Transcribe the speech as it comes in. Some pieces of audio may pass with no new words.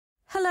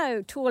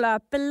Hello to all our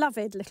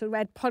beloved Little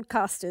Red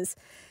podcasters.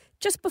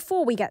 Just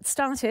before we get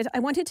started, I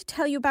wanted to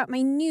tell you about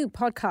my new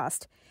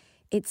podcast.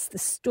 It's the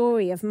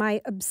story of my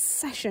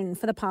obsession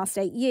for the past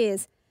 8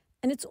 years,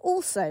 and it's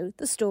also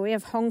the story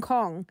of Hong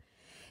Kong.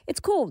 It's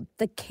called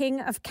The King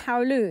of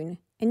Kowloon,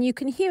 and you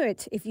can hear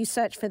it if you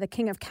search for The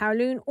King of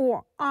Kowloon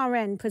or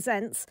RN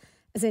Presents,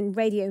 as in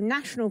Radio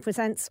National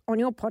Presents, on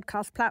your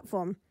podcast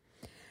platform.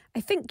 I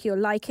think you'll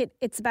like it.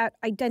 It's about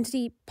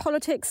identity,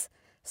 politics,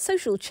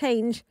 social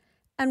change,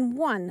 and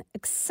one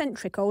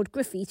eccentric old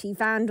graffiti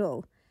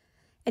vandal.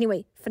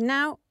 Anyway, for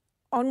now,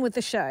 on with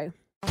the show.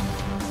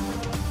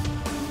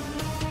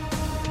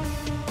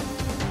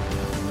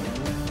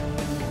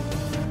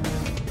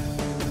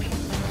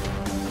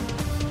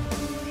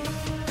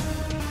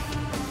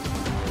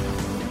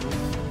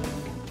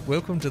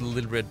 Welcome to the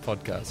Little Red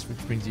Podcast, which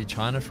brings you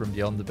China from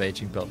beyond the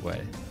Beijing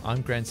Beltway.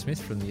 I'm Grant Smith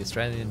from the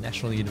Australian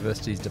National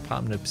University's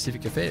Department of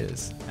Pacific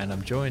Affairs, and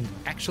I'm joined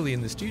actually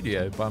in the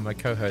studio by my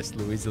co-host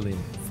Louisa Lim,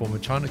 former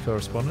China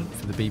correspondent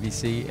for the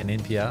BBC and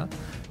NPR,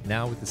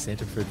 now with the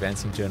Centre for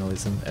Advancing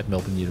Journalism at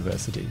Melbourne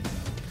University.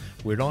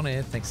 We're on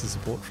air thanks to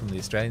support from the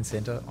Australian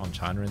Centre on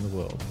China in the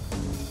World.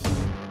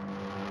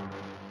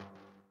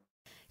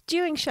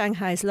 During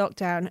Shanghai's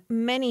lockdown,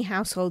 many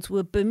households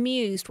were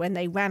bemused when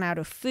they ran out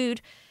of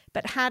food,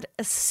 but had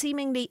a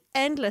seemingly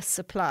endless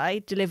supply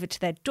delivered to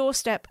their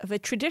doorstep of a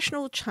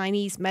traditional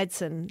Chinese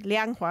medicine,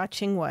 Lianghua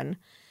Qingwen.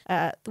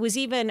 There was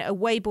even a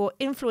Weibo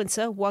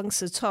influencer, Wang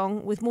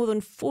Sitong, with more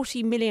than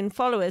 40 million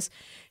followers,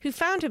 who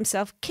found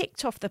himself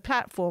kicked off the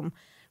platform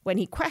when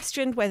he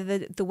questioned whether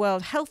the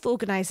World Health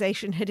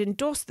Organization had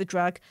endorsed the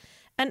drug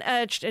and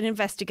urged an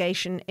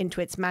investigation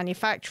into its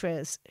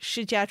manufacturers,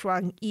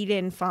 Shijiazhuang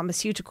Yilin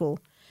Pharmaceutical.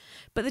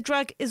 But the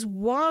drug is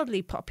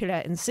wildly popular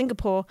in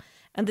Singapore,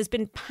 and there's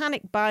been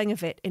panic buying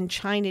of it in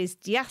China's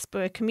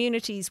diaspora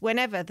communities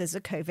whenever there's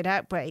a COVID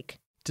outbreak.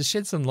 To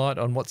shed some light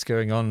on what's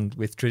going on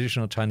with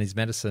traditional Chinese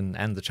medicine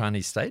and the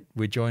Chinese state,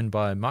 we're joined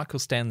by Michael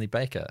Stanley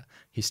Baker,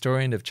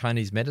 historian of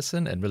Chinese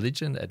medicine and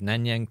religion at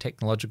Nanyang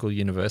Technological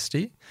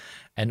University,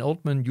 and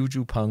Altman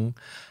Yuju Peng,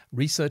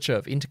 researcher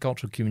of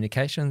intercultural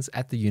communications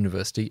at the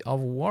University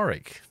of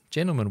Warwick.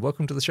 Gentlemen,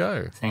 welcome to the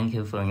show. Thank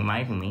you for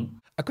inviting me.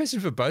 A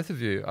question for both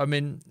of you. I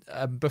mean,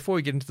 before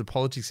we get into the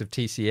politics of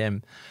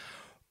TCM,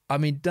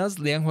 does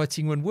Lianghua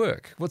Qingwen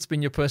work? What's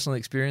been your personal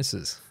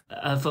experiences?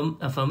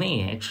 For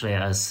me, actually,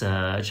 as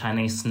a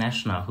Chinese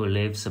national who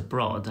lives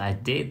abroad, I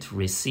did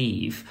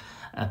receive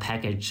a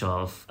package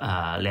of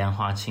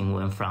Lianghua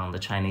Qingwen from the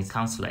Chinese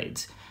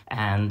consulate.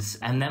 And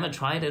I've never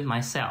tried it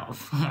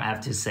myself, I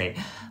have to say.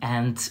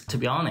 And to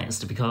be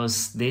honest,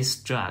 because this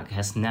drug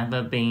has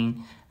never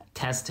been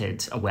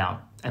tested,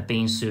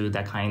 been through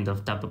that kind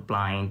of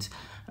double-blind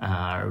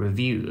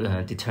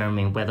review,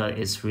 determine whether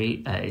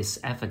its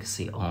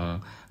efficacy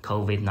on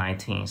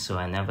COVID-19. So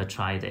I never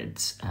tried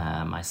it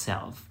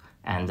myself.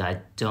 And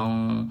I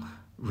don't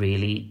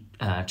really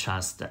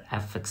trust the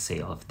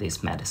efficacy of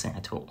this medicine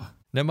at all.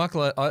 Now,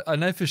 Michael, I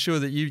know for sure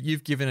that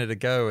you've given it a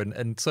go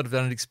and sort of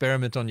done an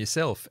experiment on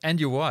yourself and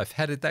your wife.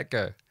 How did that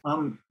go?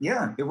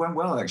 Yeah, it went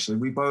well, actually.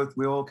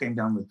 We all came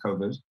down with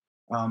COVID.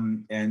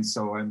 And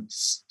so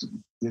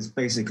there's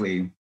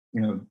basically,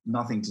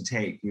 nothing to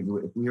take.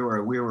 We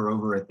were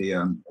over at the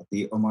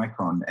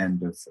Omicron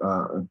end of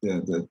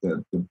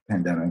the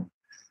pandemic.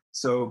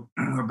 So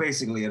we're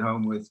basically at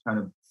home with kind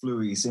of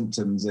flu-y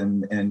symptoms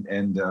and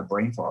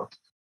brain fog.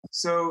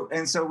 So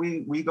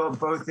we got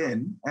both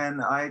in,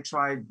 and I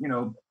tried,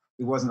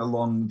 it wasn't a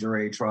long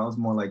durée trial. It was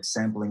more like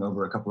sampling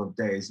over a couple of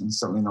days and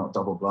certainly not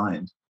double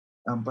blind.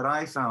 But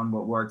I found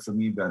what worked for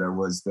me better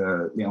was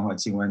the Lianghua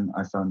Qingwen.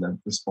 I found that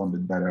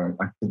responded better.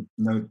 I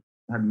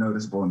had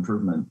noticeable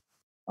improvement.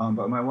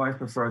 But my wife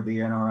preferred the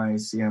NRI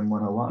CM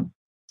 101.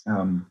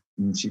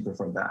 And she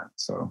preferred that.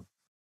 So,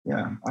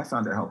 yeah, I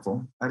found it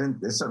helpful.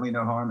 There's certainly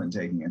no harm in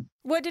taking it.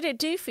 What did it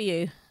do for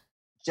you?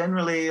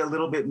 Generally, a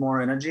little bit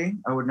more energy.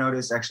 I would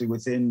notice actually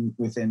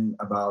within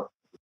about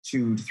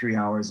 2 to 3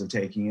 hours of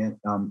taking it,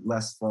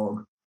 less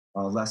fog,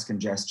 less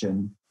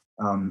congestion.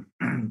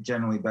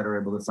 Generally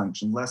better able to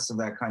function, less of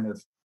that kind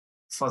of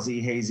fuzzy,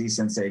 hazy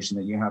sensation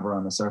that you have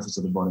around the surface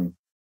of the body.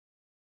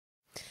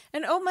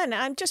 And Altman,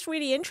 I'm just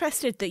really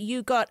interested that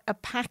you got a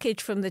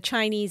package from the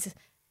Chinese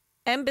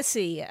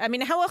embassy. I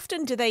mean, how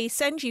often do they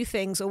send you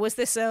things, or was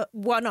this a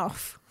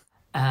one-off?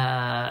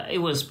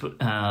 It was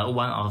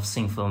one-off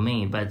thing for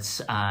me, but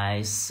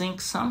I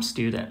think some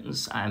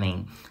students,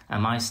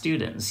 my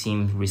students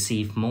seem to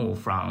receive more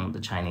from the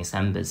Chinese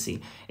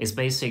embassy. It's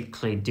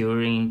basically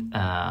during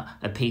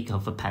a peak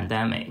of a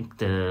pandemic,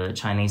 the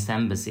Chinese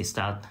embassy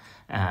start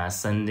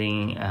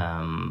sending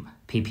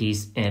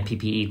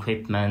PPE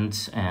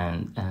equipment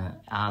and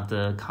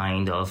other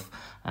kind of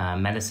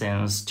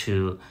medicines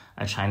to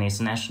Chinese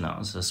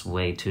nationals as a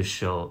way to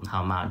show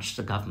how much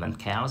the government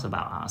cares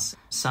about us.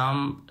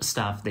 Some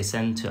stuff they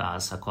send to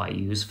us are quite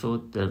useful.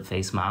 The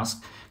face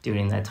mask,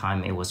 during that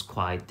time, it was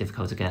quite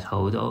difficult to get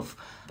hold of.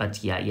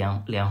 But yeah,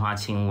 Lianghua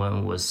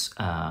Qingwen was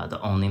the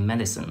only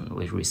medicine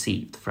we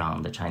received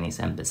from the Chinese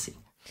embassy.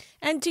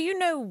 And do you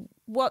know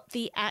what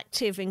the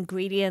active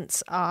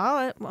ingredients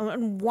are?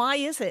 And why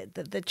is it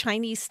that the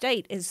Chinese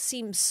state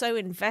seems so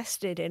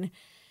invested in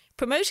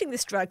promoting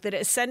this drug that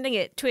it's sending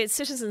it to its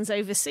citizens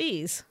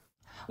overseas?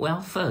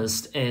 Well,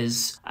 first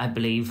is, I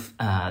believe,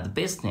 the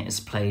business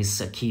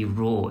plays a key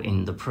role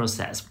in the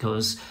process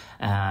because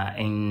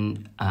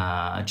in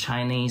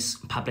Chinese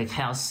public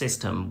health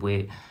system,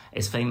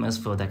 is famous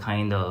for the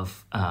kind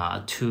of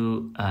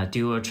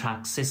dual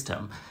track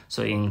system.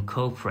 So it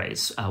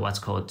incorporates what's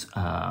called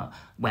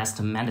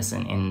Western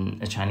medicine in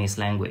the Chinese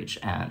language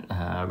and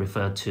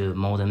referred to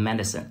modern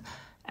medicine.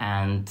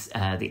 And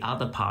the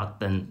other part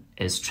then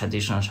is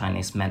traditional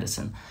Chinese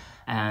medicine.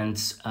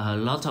 And a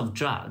lot of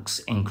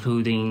drugs,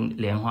 including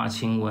Lianhua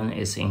Qingwen,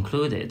 is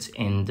included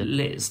in the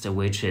list,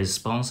 which is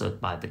sponsored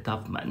by the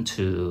government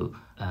to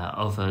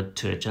offer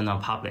to the general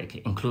public,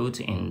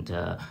 including in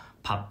the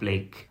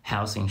public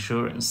health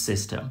insurance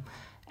system.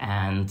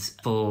 And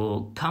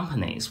for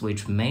companies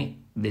which make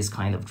this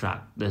kind of drug,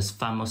 these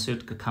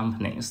pharmaceutical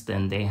companies,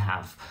 then they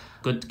have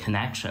good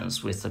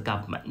connections with the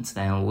government.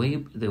 Then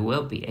they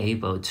will be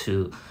able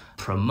to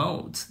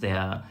promote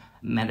their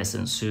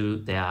medicine through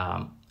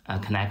their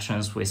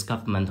connections with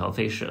government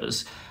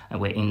officials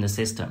within the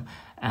system.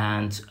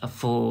 And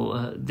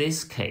for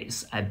this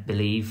case, I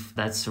believe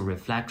that's a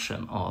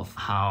reflection of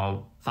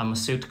how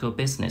pharmaceutical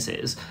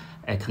businesses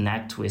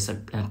connect with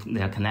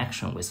their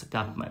connection with the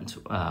government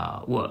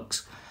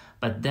works.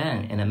 But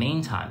then in the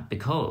meantime,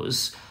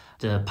 because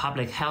the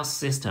public health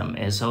system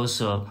is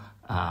also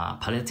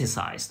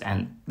politicized,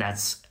 and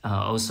that's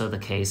also the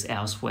case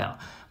elsewhere.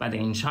 But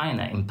in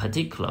China in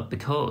particular,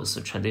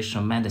 because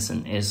traditional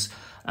medicine is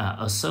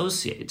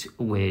associated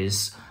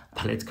with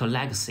political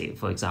legacy,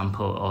 for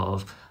example,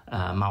 of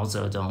Mao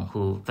Zedong,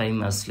 who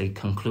famously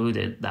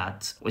concluded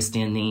that we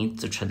still need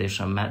the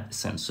traditional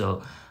medicine,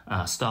 so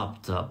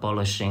stopped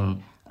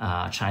abolishing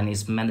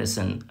Chinese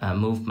medicine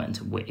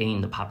movement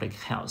within the public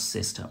health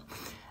system.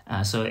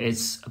 So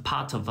it's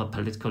part of a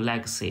political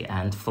legacy,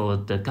 and for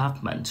the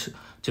government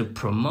to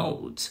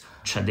promote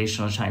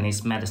traditional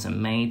Chinese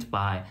medicine made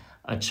by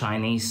a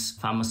Chinese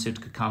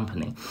pharmaceutical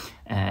company,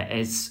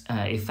 it's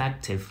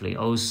effectively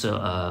also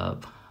a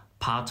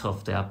part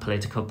of their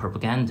political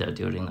propaganda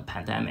during the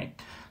pandemic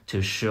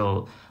to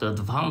show the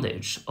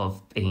advantage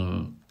of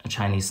being a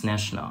Chinese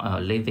national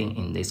living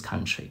in this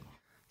country.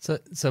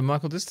 So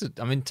Michael, just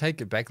to, take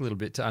it back a little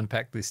bit to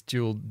unpack this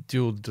dual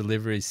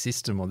delivery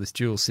system, or this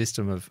dual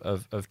system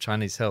of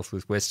Chinese health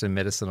with Western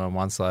medicine on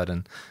one side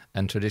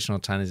and traditional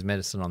Chinese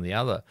medicine on the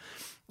other.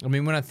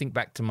 When I think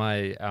back to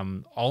my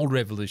old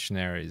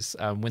revolutionaries,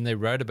 when they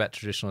wrote about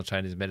traditional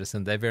Chinese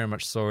medicine, they very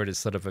much saw it as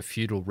sort of a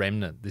feudal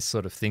remnant, this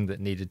sort of thing that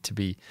needed to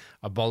be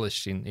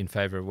abolished in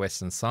favour of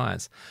Western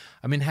science.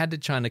 How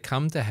did China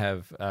come to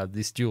have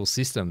this dual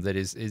system that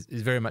is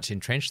very much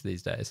entrenched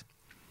these days?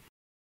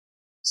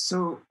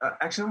 So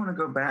actually, I want to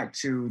go back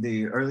to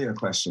the earlier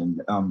question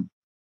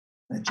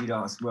that you'd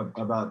asked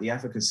about the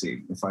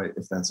efficacy,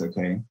 if that's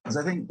okay. Because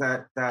I think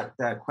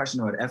that question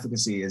about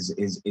efficacy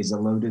is a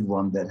loaded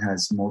one that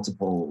has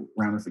multiple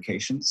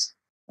ramifications.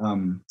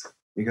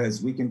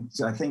 Because we can,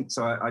 so I think,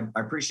 so I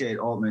appreciate,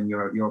 Altman,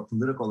 your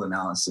political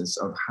analysis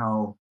of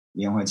how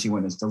Lianhua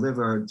Qingwen is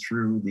delivered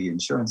through the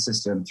insurance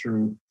system,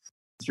 through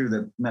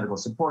the medical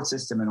support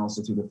system, and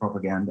also through the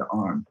propaganda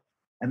arm.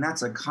 And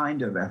that's a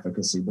kind of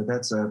efficacy, but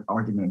that's an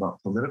argument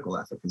about political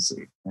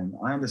efficacy. And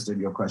I understood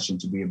your question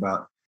to be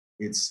about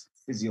its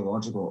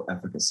physiological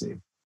efficacy.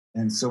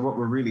 And so what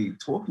we're really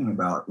talking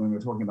about when we're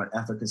talking about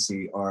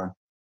efficacy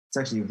it's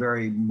actually a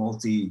very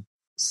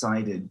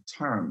multi-sided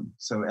term.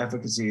 So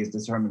efficacy is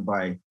determined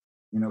by,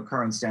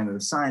 current standard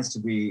of science to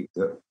be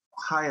the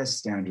highest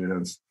standard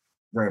of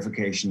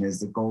verification is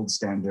the gold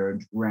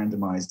standard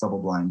randomized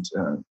double-blind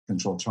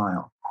controlled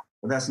trial.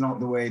 But that's not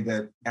the way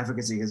that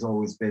efficacy has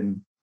always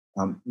been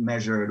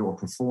measured or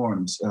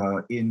performed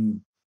in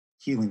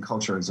healing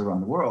cultures around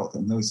the world.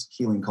 And those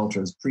healing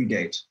cultures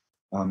predate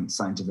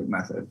scientific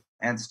method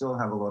and still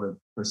have a lot of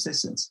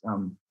persistence.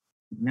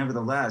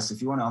 Nevertheless,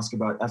 if you want to ask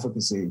about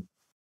efficacy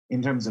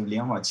in terms of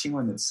Lianhua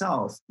Qingwen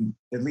itself,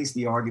 at least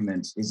the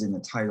argument is in the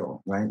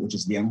title, right? Which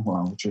is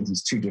Lianhua, which are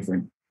these two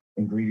different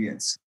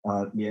ingredients.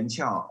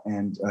 Lianqiao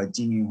and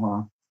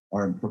Jininhua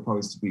are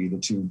proposed to be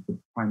the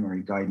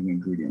primary guiding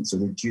ingredients, so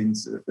the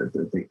juns,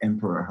 the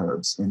emperor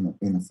herbs in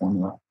the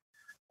formula.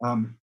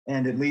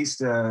 And at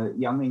least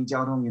Yangming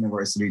Jiaotong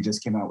University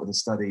just came out with a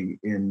study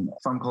in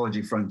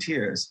Pharmacology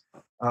Frontiers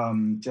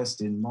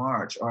just in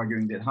March,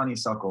 arguing that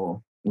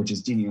honeysuckle, which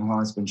is Jininhua,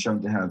 has been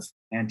shown to have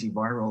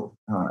antiviral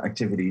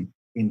activity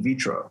in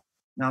vitro.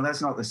 Now,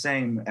 that's not the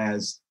same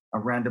as a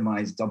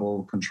randomized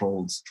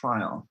double-controlled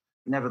trial.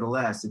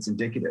 Nevertheless, it's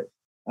indicative.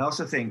 I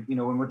also think,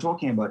 when we're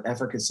talking about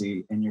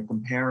efficacy and you're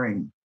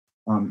comparing,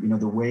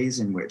 the ways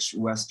in which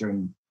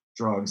Western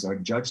drugs are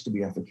judged to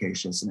be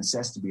efficacious and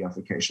assessed to be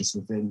efficacious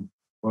within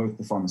both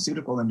the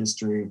pharmaceutical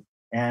industry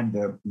and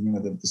the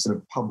sort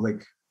of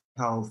public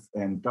health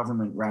and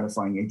government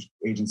ratifying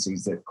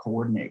agencies that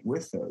coordinate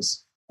with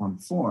those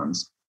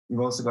forms,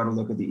 you've also got to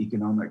look at the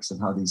economics of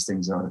how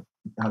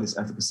this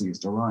efficacy is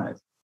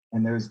derived.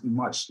 And there's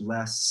much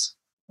less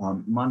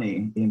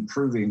money in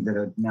proving that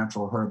a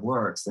natural herb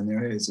works than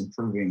there is in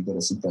proving that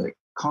a synthetic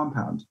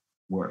compound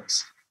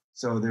works.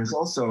 So there's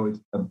also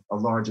a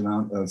large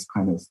amount of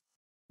kind of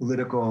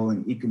political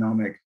and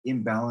economic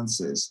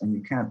imbalances, and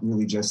you can't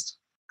really just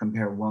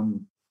compare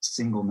one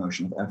single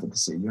notion of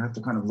efficacy. You have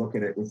to kind of look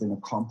at it within a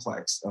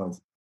complex of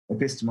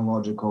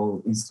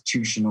epistemological,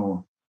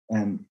 institutional,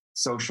 and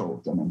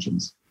social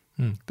dimensions.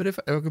 But if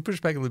I could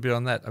push back a little bit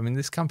on that, I mean,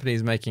 this company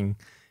is making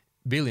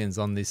billions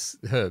on this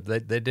herb.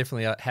 They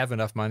definitely have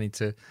enough money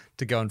to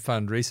go and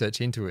fund research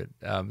into it.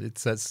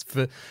 That's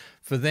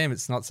for them.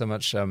 It's not so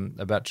much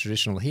about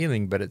traditional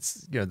healing, but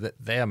it's that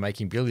they are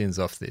making billions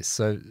off this.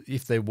 So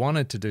if they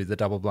wanted to do the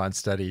double-blind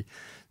study,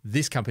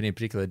 this company in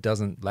particular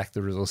doesn't lack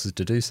the resources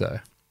to do so.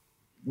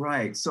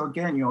 Right. So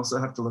again, you also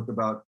have to look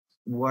about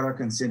what are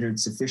considered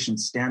sufficient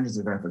standards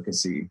of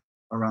efficacy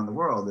around the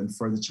world, and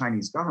for the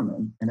Chinese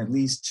government, and at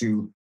least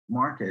to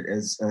market,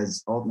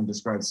 as Altman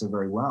described so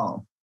very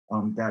well,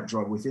 that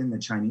drug within the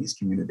Chinese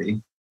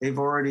community, they've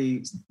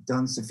already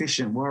done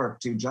sufficient work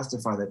to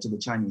justify that to the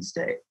Chinese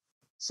state.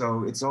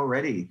 So it's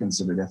already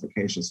considered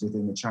efficacious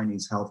within the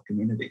Chinese health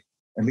community,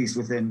 at least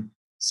within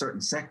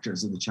certain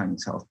sectors of the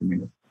Chinese health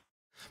community.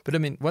 But I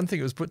mean, one thing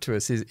that was put to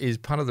us is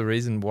part of the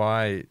reason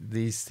why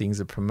these things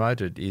are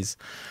promoted is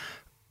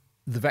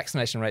the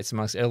vaccination rates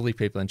amongst elderly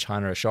people in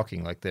China are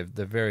shocking. Like they're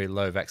very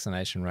low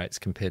vaccination rates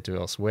compared to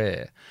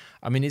elsewhere.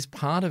 I mean, is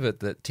part of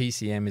it that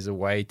TCM is a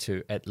way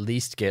to at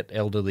least get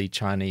elderly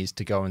Chinese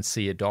to go and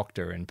see a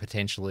doctor and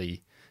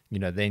potentially,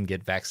 then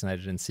get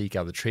vaccinated and seek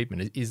other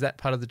treatment? Is that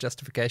part of the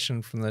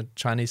justification from the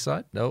Chinese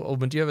side?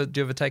 Altman, do you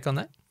have a take on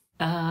that?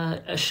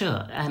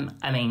 Sure.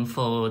 I mean,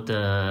 for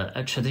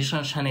the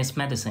traditional Chinese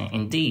medicine,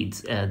 indeed,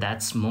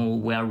 that's more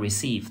well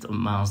received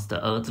amongst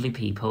the elderly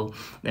people.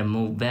 They're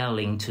more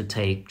willing to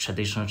take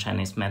traditional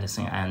Chinese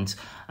medicine and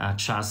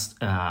trust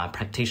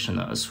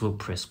practitioners who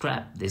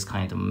prescribe this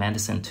kind of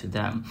medicine to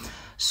them.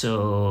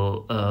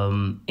 So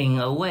in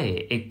a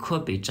way, it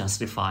could be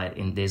justified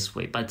in this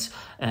way. But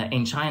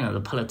in China,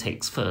 the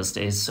politics first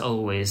is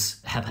always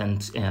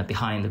happened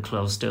behind the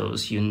closed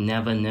doors. You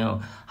never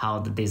know how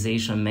the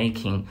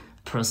decision-making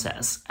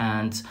process.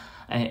 And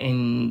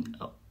in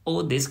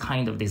all this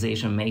kind of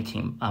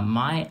decision-making,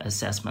 my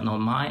assessment or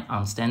my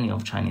understanding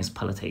of Chinese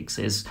politics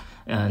is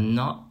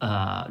not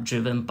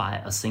driven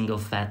by a single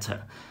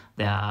factor.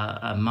 There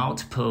are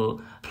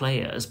multiple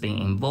players being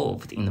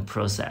involved in the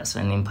process,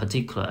 and in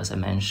particular, as I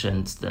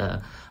mentioned,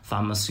 the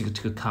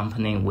pharmaceutical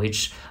company,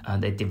 which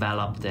they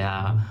develop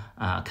their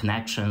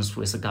connections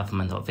with the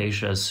government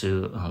officials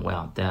through,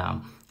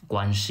 their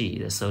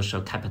guanxi, the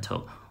social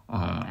capital,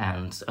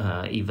 and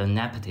even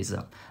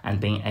nepotism, and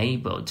being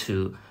able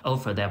to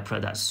offer their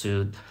products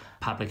through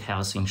public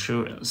health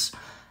insurance.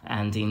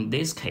 And in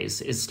this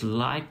case, it's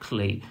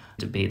likely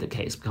to be the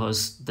case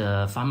because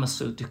the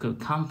pharmaceutical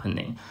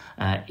company,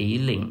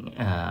 Yiling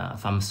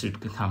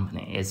pharmaceutical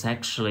company, is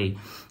actually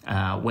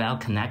well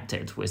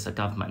connected with the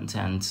government,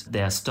 and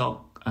their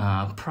stock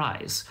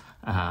price,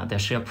 their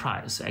share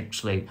price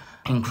actually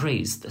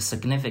increased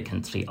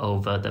significantly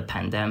over the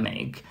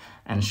pandemic,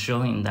 and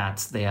showing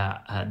that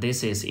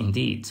this is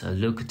indeed a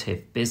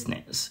lucrative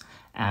business.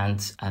 And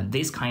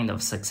this kind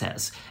of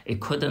success,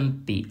 it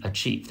couldn't be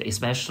achieved,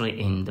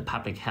 especially in the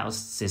public health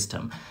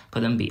system,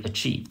 couldn't be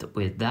achieved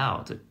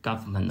without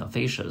government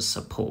officials'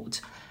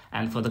 support.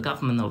 And for the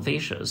government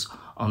officials,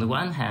 on the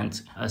one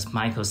hand, as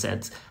Michael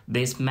said,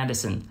 this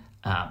medicine,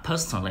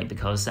 personally,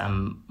 because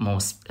I'm more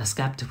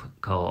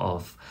skeptical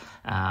of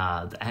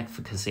the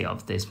efficacy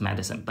of this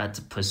medicine,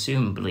 but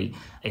presumably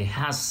it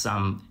has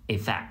some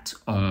effect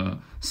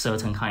on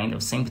certain kind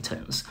of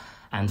symptoms.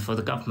 And for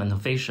the government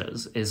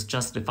officials, it's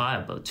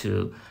justifiable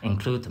to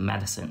include the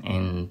medicine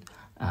in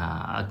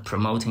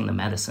promoting the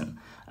medicine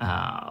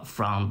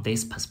from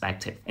this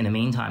perspective. In the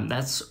meantime,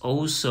 that's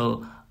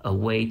also a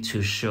way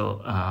to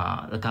show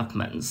the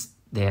governments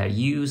they are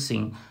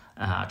using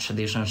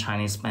traditional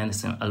Chinese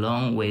medicine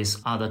along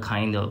with other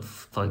kind of,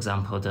 for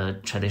example,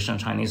 the traditional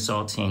Chinese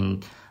thought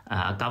in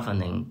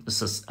governing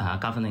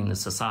the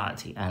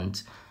society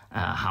and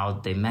how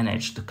they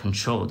managed to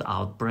control the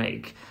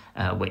outbreak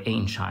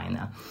within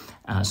China.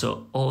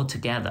 So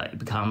altogether, it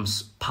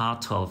becomes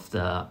part of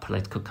the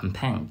political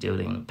campaign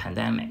during the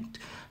pandemic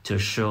to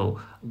show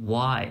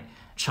why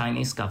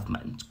Chinese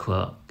government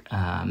could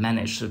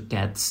manage to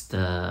get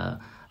the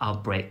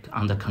outbreak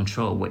under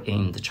control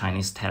within the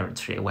Chinese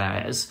territory,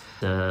 whereas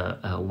the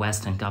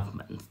Western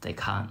government, they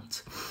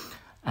can't.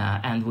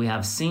 And we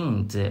have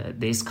seen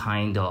this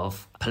kind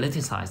of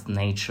politicized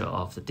nature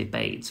of the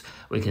debate.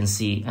 We can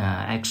see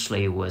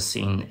actually was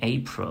in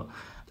April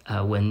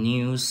when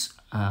news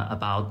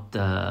about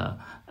the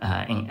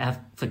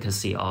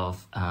inefficacy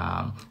of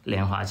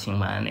Lianhua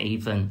Qingwen and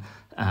even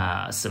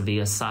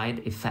severe side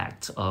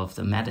effects of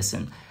the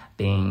medicine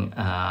being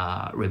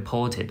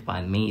reported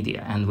by the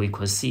media. And we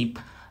could see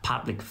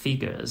public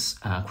figures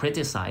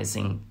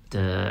criticizing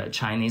the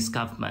Chinese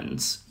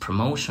government's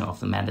promotion of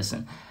the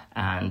medicine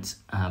and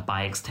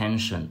by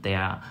extension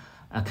their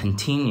a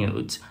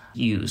continued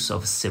use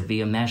of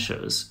severe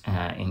measures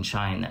in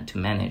China to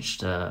manage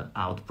the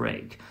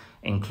outbreak,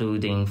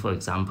 including, for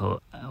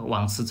example,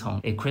 Wang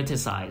Sicong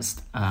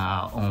criticized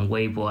on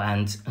Weibo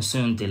and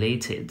soon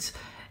deleted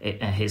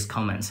his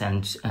comments,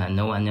 and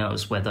no one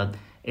knows whether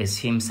it's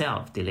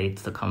himself deleted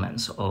the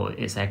comments or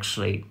it's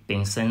actually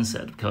being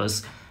censored,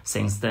 because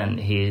since then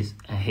his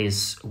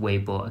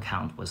Weibo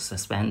account was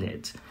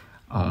suspended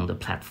on the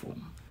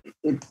platform.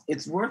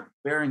 It's worth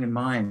bearing in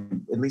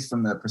mind, at least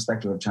from the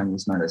perspective of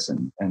Chinese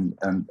medicine, and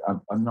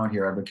I'm not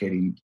here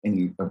advocating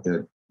any of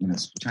the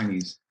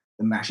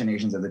the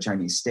machinations of the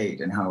Chinese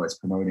state and how it's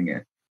promoting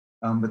it,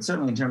 but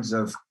certainly in terms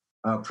of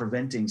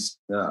preventing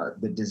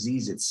the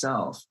disease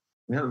itself,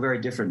 we have a very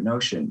different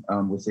notion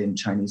within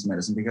Chinese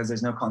medicine, because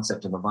there's no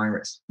concept of a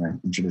virus, right,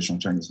 in traditional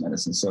Chinese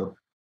medicine. So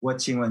what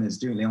Lianhua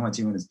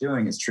Qingwen is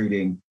doing is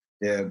treating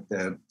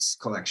the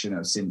collection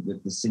of the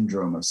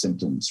syndrome of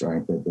symptoms,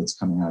 right, that's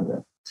coming out of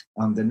it.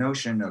 The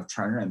notion of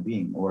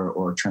Chanranbing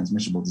or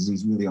transmissible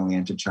disease really only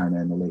entered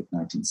China in the late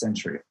 19th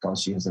century. Gao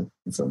Xi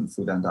from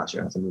Fudan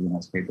Daxia has a really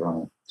nice paper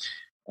on it.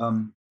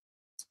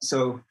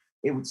 So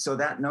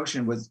that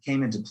notion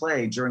came into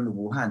play during the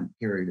Wuhan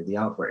period of the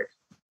outbreak,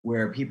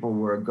 where people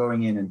were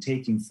going in and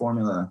taking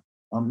formula,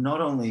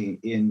 not only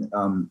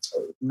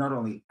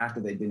after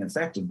they'd been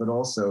infected, but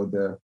also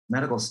the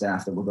medical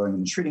staff that were going in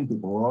and treating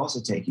people were also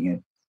taking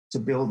it to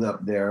build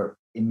up their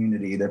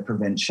immunity, their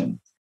prevention.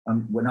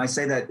 When I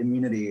say that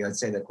immunity, I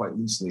say that quite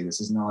loosely. This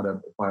is not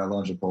a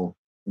biological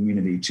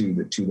immunity to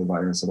the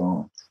virus at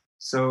all.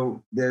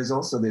 So there's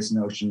also this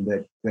notion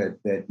that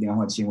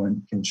Lianhua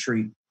Qingwen can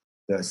treat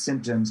the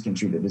symptoms, can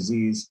treat the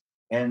disease,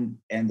 and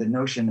the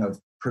notion of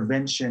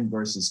prevention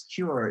versus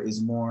cure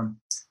is more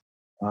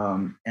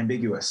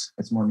ambiguous.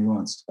 It's more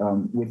nuanced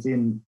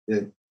within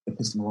the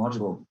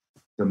epistemological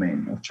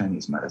domain of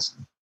Chinese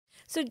medicine.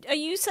 So are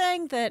you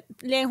saying that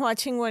Lianhua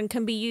Qingwen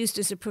can be used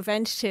as a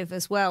preventative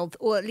as well,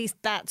 or at least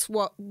that's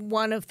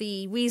one of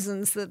the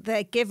reasons that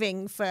they're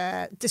giving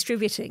for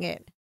distributing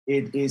it?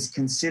 It is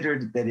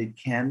considered that it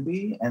can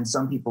be, and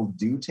some people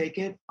do take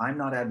it. I'm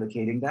not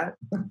advocating that,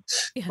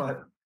 yeah.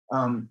 But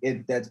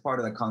that's part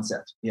of the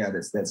concept. Yeah,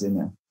 that's in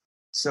there.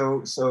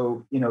 So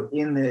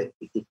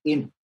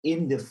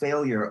in the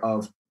failure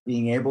of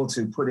being able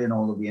to put in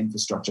all of the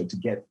infrastructure to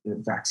get the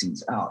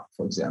vaccines out,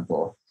 for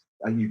example,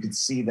 you could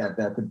see that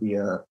could be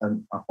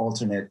an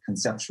alternate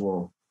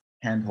conceptual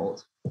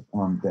handhold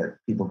that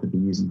people could be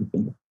using to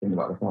think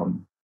about the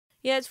problem.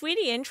 Yeah, it's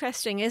really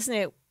interesting, isn't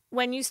it?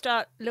 When you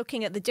start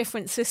looking at the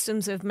different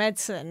systems of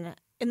medicine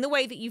in the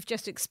way that you've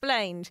just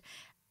explained,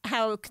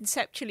 how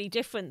conceptually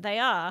different they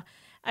are.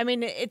 I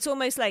mean, it's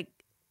almost like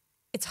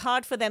it's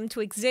hard for them to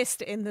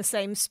exist in the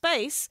same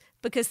space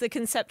because the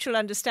conceptual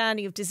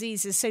understanding of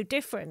disease is so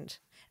different.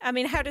 I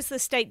mean, how does the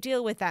state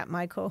deal with that,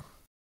 Michael?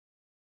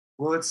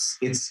 Well, it's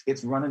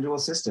run a dual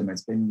system.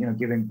 It's been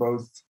giving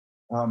both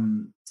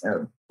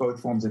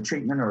forms of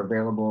treatment are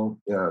available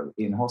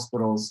in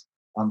hospitals.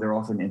 They're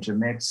often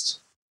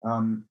intermixed,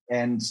 and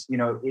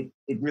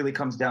it really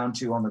comes down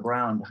to on the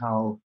ground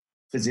how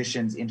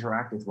physicians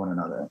interact with one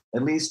another.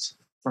 At least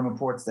from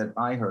reports that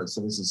I heard.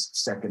 So this is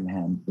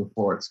secondhand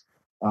reports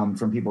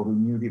from people who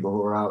knew people who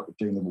were out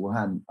during the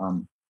Wuhan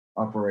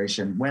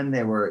operation when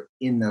they were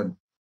in the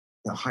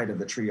height of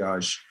the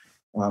triage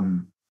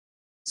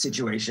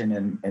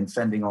situation and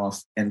fending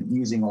off and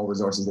using all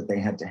resources that they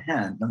had to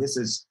hand. Now, this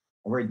is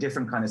a very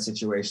different kind of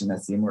situation.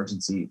 That's the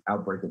emergency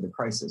outbreak of the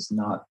crisis,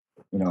 not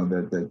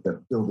the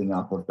building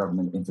up of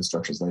government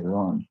infrastructures later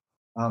on.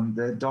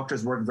 The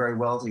doctors worked very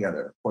well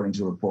together, according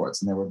to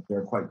reports, and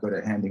they're quite good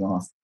at handing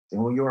off.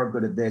 Saying, well, you're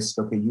good at this.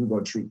 Okay, you go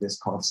treat this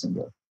cough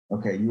syndrome.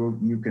 Okay,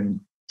 you can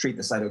treat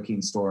the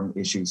cytokine storm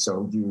issue,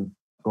 so you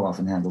go off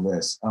and handle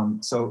this.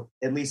 So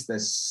at least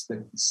this,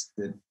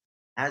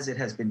 as it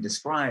has been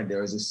described,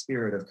 there is a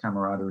spirit of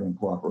camaraderie and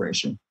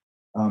cooperation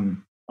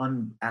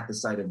at the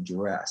site of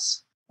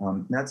duress.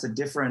 That's a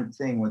different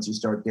thing once you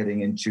start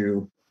getting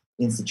into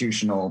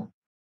institutional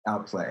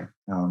outplay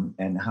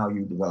and how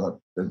you develop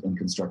and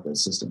construct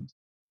those systems.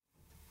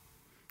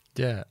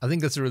 Yeah, I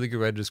think that's a really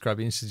good way to describe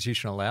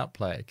institutional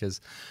outplay,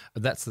 because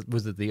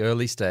was at the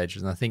early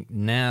stages. And I think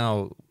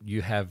now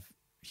you have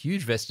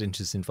huge vested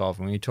interests involved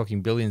when you're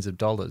talking billions of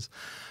dollars.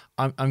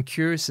 I'm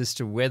curious as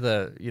to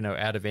whether,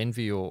 out of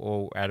envy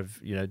or out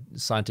of,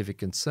 scientific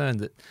concern,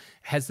 that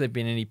has there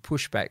been any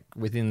pushback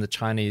within the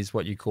Chinese,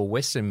 what you call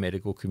Western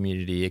medical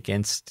community,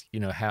 against,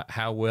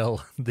 how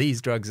well these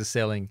drugs are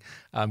selling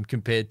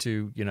compared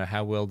to,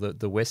 how well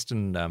the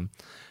Western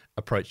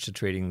approach to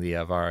treating the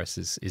virus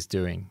is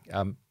doing?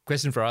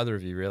 Question for either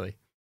of you, really.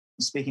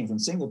 Speaking from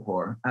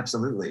Singapore,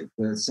 absolutely.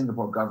 The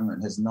Singapore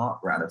government has not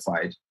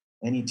ratified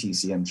any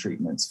TCM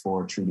treatments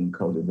for treating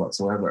COVID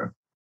whatsoever.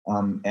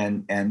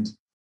 And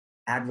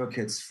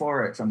advocates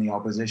for it from the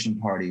opposition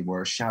party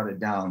were shouted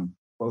down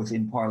both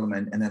in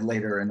parliament and then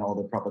later in all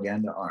the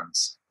propaganda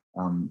arms,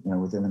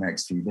 within the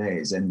next few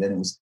days. And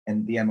then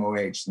the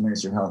MOH, the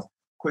Ministry of Health,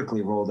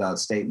 quickly rolled out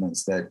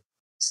statements that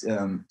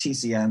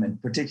TCM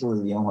and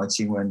particularly Lianhua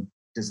Qingwen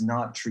does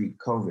not treat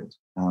COVID.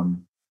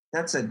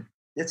 That's a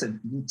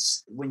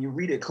when you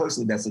read it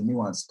closely, that's a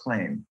nuanced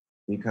claim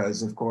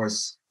because, of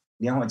course,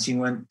 Lianhua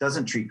Qingwen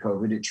doesn't treat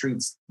COVID; it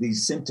treats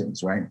these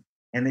symptoms, right?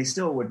 And they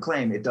still would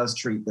claim it does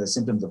treat the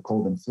symptoms of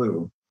cold and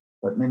flu,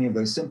 but many of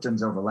those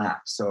symptoms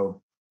overlap.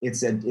 So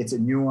it's a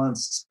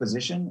nuanced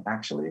position,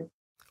 actually.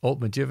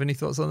 Altman, do you have any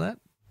thoughts on that?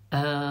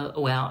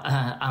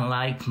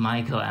 Unlike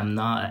Michael, I'm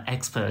not an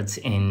expert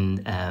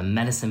in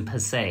medicine per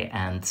se.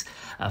 And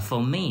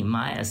for me,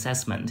 my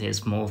assessment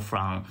is more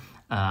from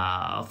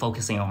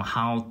focusing on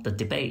how the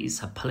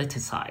debates are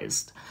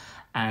politicized.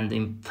 And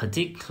in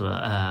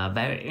particular,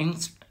 very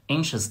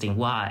interesting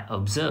what I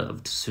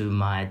observed through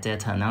my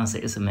data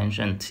analysis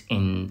mentioned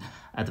in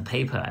the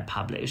paper I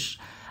published.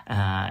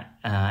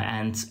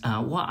 And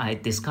what I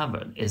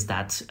discovered is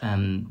that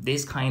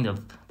this kind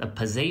of the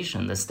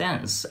position, the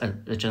stance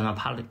the general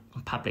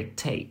public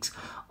takes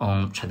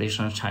on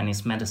traditional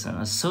Chinese medicine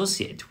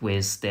associate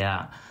with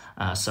their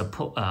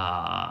support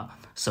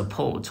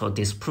or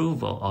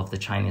disapproval of the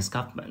Chinese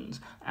government,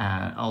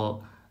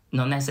 or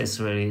not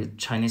necessarily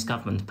Chinese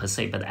government per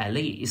se, but at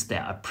least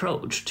their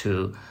approach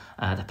to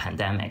the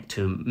pandemic,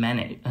 to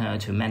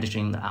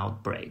managing the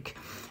outbreak.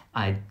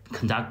 I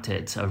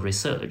conducted a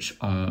research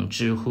on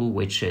Zhihu,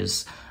 which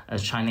is a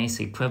Chinese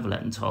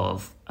equivalent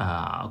of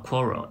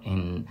Quora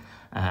in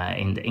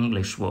the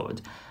English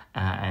world,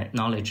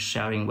 knowledge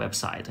sharing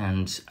website,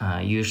 and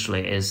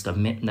usually is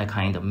the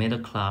kind of middle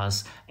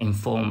class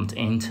informed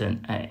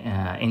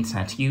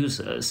internet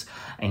users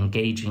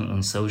engaging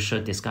in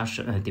social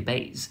discussion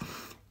debates.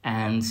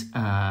 And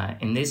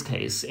in this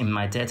case, in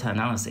my data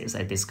analysis,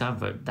 I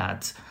discovered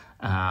that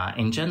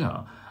in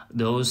general,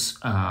 those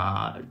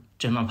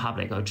general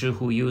public or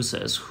Zhihu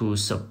users who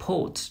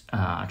support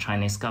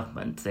Chinese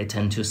government, they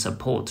tend to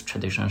support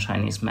traditional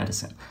Chinese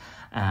medicine.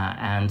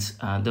 And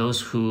those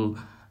who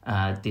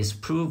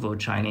disapprove of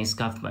Chinese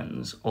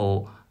government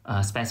or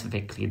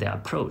specifically their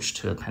approach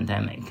to the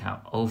pandemic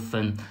are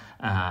often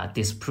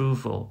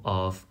disapproval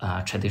of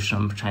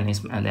traditional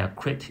Chinese, and they're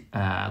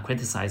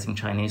criticizing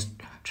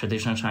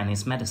traditional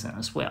Chinese medicine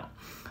as well.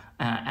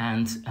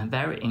 And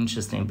very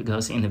interesting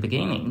because in the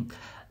beginning,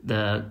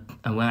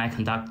 when I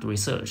conduct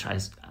research,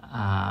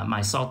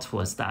 my thought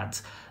was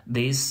that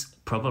this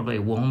probably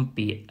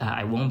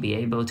I won't be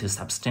able to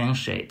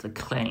substantiate the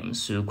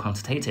claims through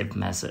quantitative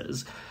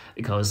methods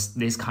because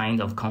these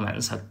kind of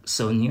comments are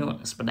so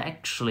nuanced. But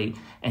actually,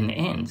 in the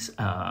end,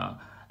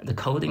 the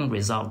coding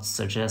results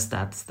suggest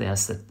that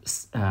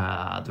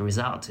the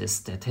result is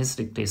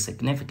statistically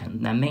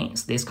significant. That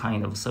means this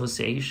kind of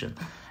association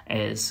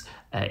is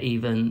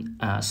even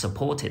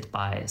supported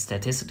by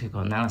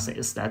statistical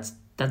analysis. That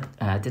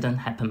didn't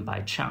happen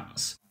by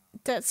chance.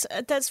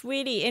 That's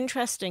really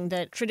interesting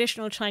that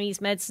traditional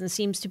Chinese medicine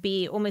seems to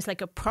be almost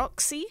like a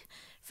proxy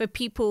for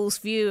people's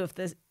view of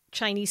the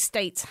Chinese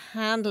state's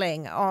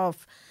handling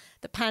of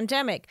the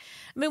pandemic.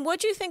 I mean, what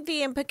do you think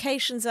the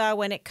implications are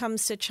when it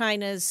comes to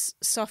China's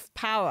soft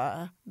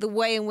power, the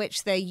way in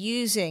which they're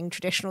using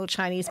traditional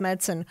Chinese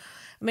medicine?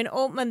 I mean,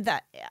 Altman,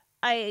 that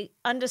I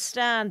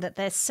understand that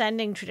they're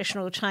sending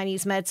traditional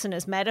Chinese medicine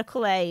as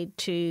medical aid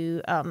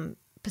to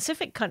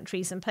Pacific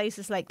countries and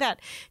places like that.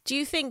 Do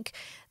you think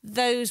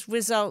those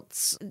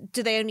results,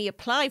 do they only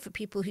apply for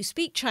people who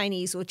speak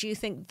Chinese, or do you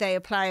think they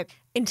apply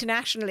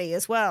internationally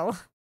as well?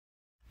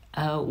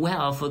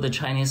 For the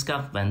Chinese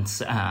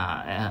government,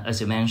 as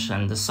you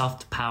mentioned, the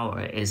soft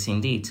power is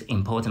indeed an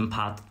important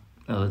part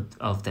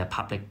of their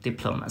public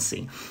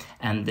diplomacy.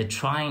 And they're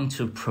trying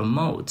to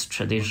promote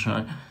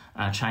traditional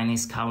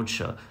Chinese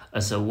culture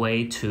as a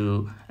way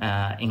to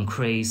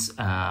increase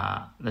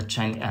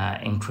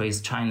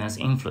China's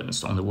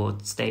influence on the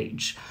world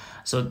stage.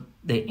 So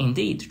they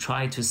indeed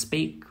try to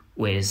speak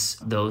with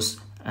those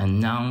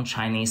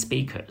non-Chinese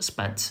speakers,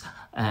 but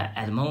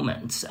at the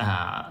moment,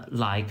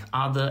 like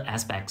other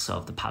aspects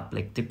of the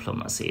public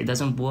diplomacy, it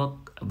doesn't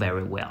work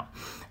very well.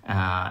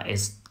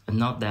 It's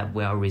not that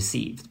well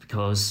received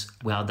because,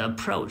 the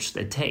approach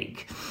they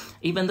take,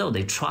 even though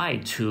they try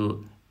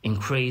to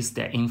increase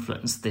their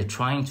influence, they're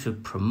trying to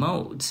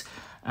promote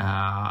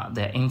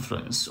their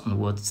influence on the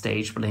world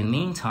stage. But in the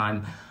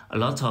meantime, a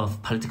lot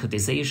of political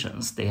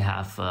decisions, they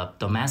have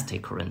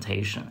domestic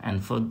orientation.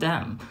 And for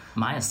them,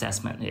 my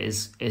assessment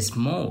is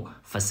more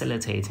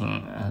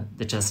facilitating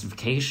the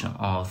justification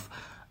of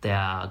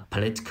their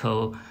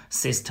political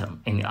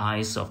system in the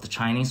eyes of the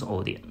Chinese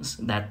audience.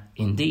 That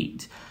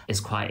indeed is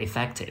quite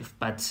effective.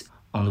 But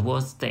on the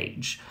world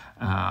stage,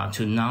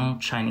 to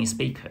non-Chinese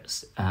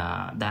speakers,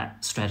 that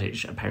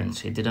strategy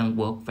apparently didn't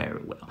work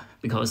very well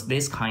because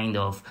this kind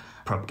of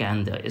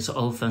propaganda is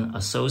often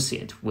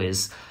associated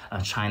with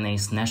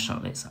Chinese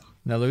nationalism.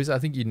 Now, Louise, I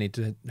think you need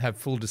to have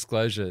full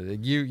disclosure.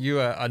 You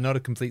are not a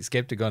complete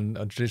skeptic on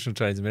traditional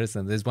Chinese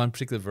medicine. There's one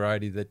particular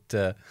variety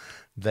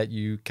that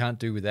you can't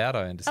do without,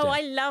 I understand. Oh,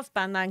 I love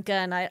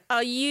Banlangen.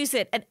 I'll use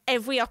it at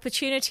every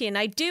opportunity, and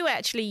I do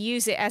actually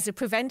use it as a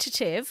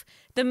preventative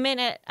the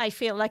minute I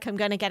feel like I'm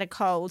going to get a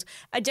cold.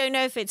 I don't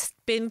know if it's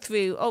been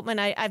through, Altman,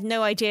 I have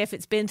no idea if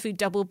it's been through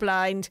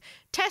double-blind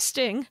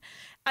testing,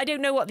 I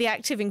don't know what the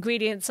active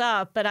ingredients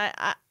are, but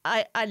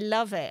I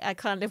love it. I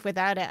can't live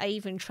without it. I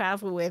even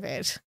travel with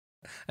it.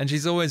 And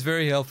she's always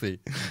very healthy.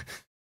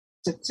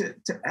 To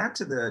add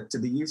to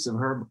the use of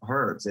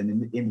herbs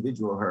and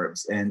individual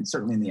herbs, and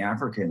certainly in the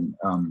African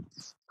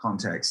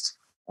context,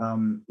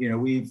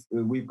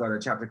 we've got a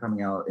chapter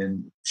coming out,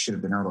 and should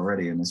have been out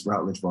already, in this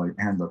Routledge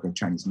Handbook of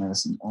Chinese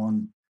Medicine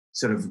on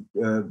sort of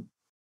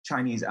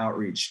Chinese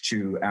outreach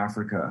to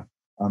Africa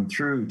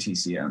through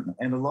TCM.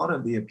 And a lot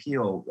of the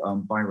appeal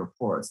by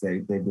reports,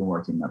 they've been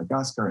working in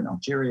Madagascar and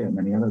Algeria and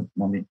many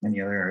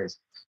other areas,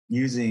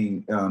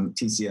 using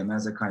TCM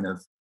as a kind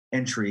of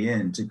entry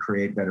in to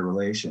create better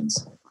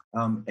relations.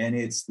 And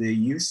it's the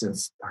use of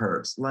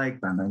herbs like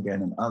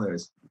bandangan and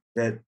others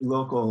that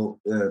local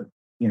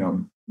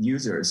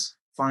users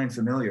find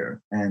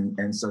familiar,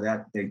 and so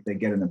that they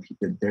get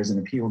there's an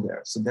appeal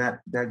there. So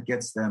that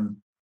gets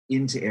them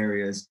into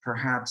areas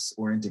perhaps,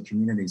 or into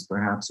communities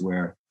perhaps,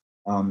 where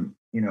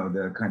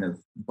the kind of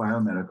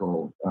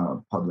biomedical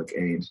public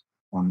aid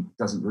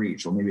doesn't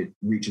reach, or maybe it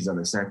reaches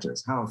other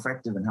sectors. How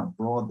effective and how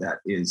broad that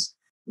is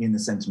in the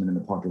sentiment in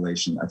the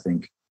population, I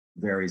think,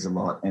 varies a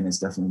lot, and it's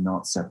definitely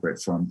not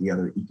separate from the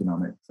other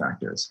economic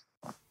factors.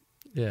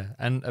 Yeah,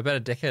 and about a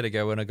decade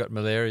ago when I got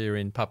malaria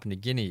in Papua New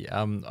Guinea,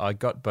 I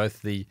got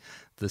both the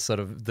sort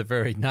of the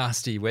very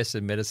nasty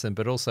Western medicine,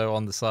 but also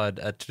on the side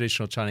a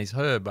traditional Chinese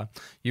herb.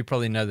 You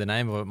probably know the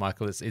name of it,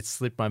 Michael. It's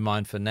slipped my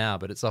mind for now,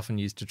 but it's often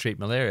used to treat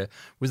malaria.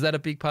 Was that a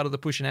big part of the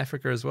push in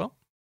Africa as well?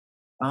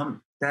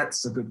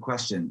 That's a good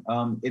question.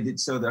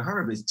 So the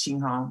herb is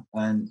qinghao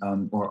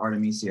or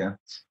Artemisia.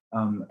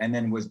 And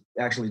then was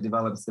actually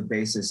developed as the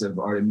basis of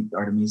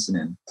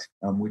artemisinin,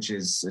 which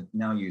is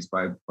now used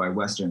by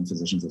Western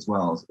physicians as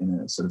well in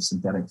a sort of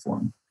synthetic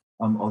form.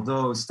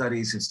 Although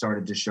studies have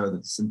started to show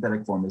that the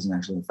synthetic form isn't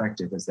actually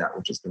effective as that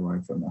which is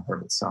derived from the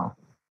herb itself.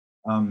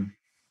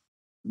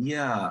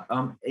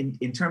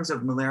 In terms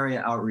of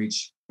malaria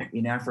outreach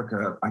in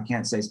Africa, I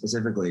can't say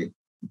specifically,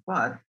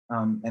 but,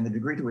 and the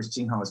degree to which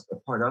qinghao is a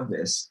part of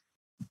this,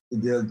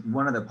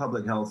 one of the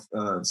public health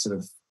sort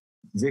of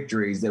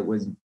victories that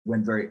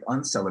went very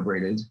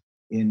uncelebrated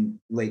in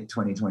late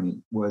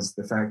 2020 was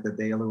the fact that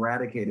they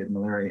eradicated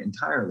malaria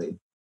entirely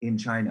in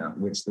China,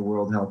 which the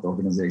World Health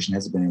Organization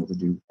hasn't been able to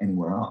do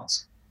anywhere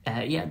else.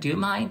 Do you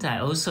mind I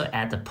also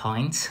add a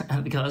point?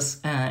 Because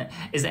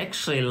it's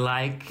actually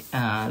like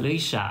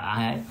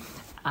Lucia,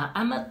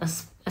 I'm a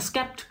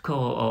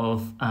skeptical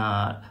of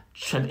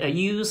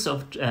use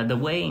of the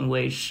way in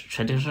which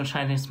traditional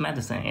Chinese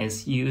medicine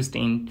is used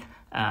in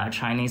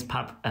China's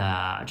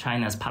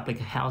public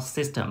health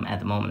system at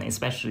the moment,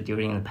 especially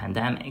during the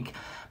pandemic.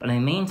 But in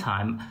the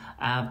meantime,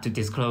 I have to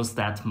disclose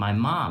that my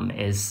mom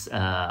is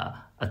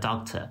a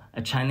doctor,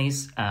 a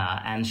Chinese,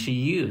 and she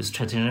used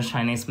traditional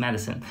Chinese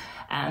medicine.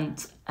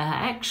 And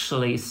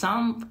actually,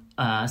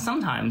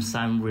 sometimes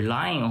I'm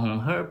relying on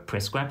her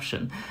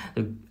prescription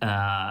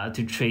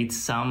to treat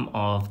some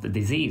of the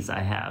disease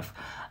I have.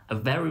 A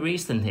very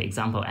recent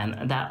example,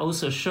 and that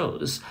also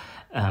shows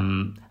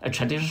a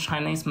traditional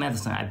Chinese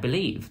medicine, I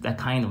believe that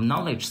kind of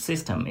knowledge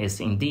system is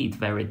indeed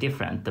very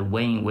different. The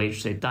way in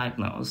which they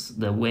diagnose,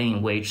 the way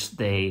in which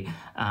they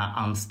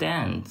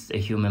understand the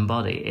human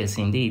body is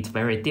indeed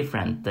very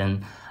different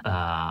than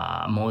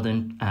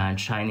modern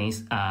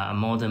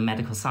modern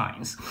medical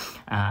science.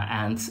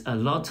 And a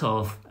lot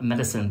of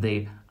medicine,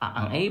 they are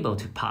unable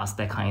to pass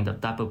that kind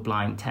of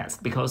double-blind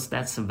test because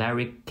that's a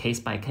very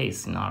case-by-case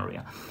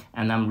scenario.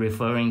 And I'm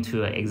referring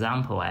to an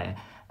example I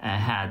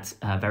had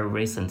very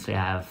recently.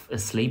 I have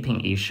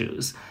sleeping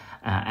issues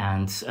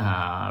and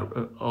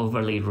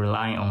overly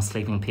relying on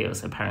sleeping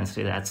pills.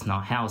 Apparently that's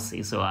not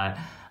healthy. So I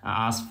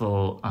asked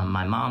for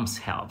my mom's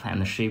help,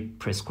 and she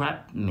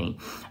prescribed me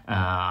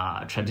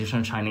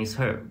traditional Chinese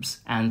herbs.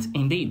 And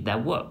indeed,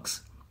 that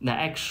works. That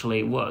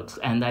actually works.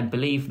 And I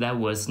believe that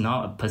was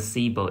not a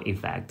placebo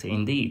effect.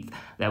 Indeed,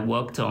 that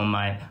worked on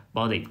my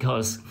body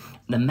because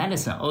the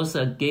medicine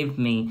also gave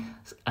me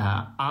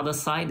other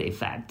side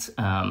effects.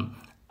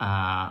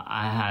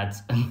 I had,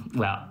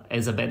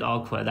 it's a bit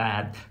awkward. I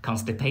had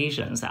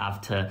constipations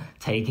after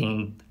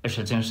taking a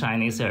traditional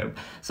Chinese herb.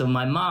 So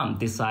my mom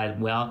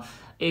decided,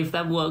 if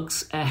that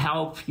works,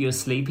 help your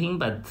sleeping,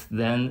 but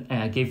then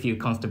give you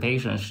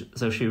constipation.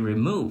 So she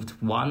removed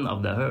one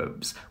of the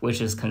herbs,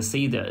 which is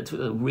considered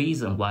the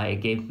reason why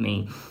it gave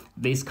me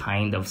this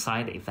kind of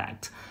side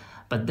effect.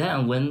 But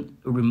then when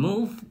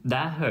remove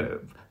that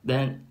herb,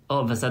 then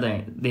all of a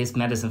sudden this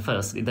medicine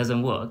first, it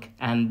doesn't work.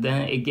 And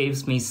then it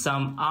gives me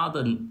some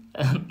other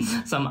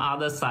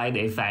side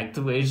effect,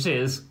 which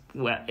is,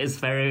 it's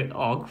very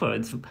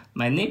awkward.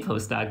 My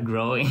nipples start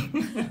growing.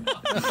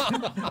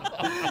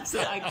 So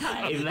I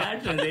can't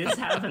imagine this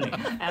happening.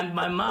 And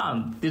my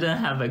mom didn't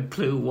have a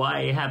clue why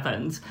it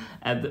happened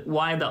and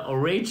why the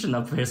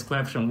original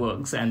prescription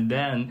works. And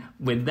then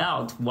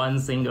without one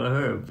single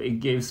herb,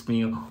 it gives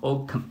me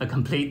a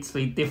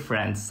completely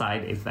different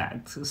side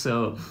effect.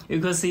 So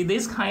you can see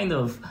this kind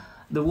of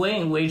the way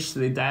in which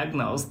they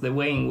diagnose, the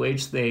way in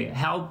which they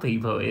help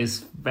people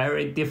is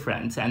very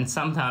different. And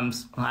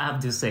sometimes I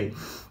have to say,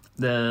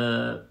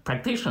 the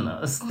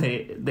practitioners,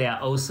 they are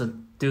also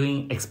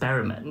doing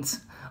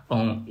experiments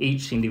on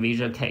each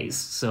individual case.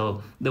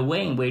 So the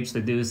way in which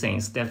they do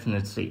things,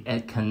 definitely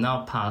it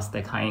cannot pass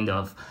the kind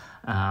of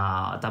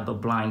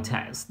double-blind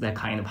test, that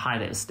kind of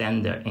highest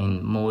standard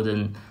in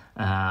modern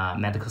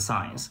medical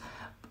science.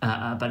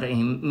 But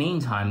in the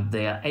meantime,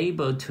 they are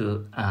able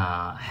to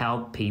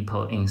help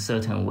people in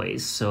certain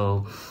ways.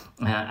 So,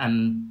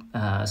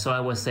 so I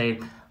would say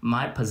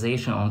my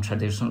position on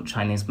traditional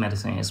Chinese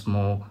medicine is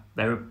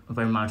very,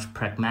 very much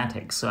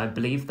pragmatic. So I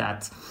believe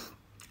that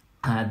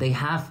they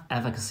have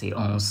efficacy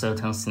on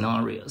certain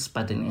scenarios,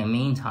 but in the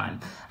meantime,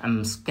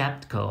 I'm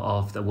skeptical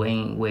of the way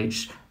in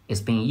which it's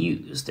being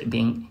used,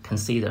 being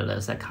considered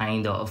as a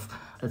kind of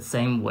the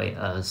same way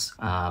as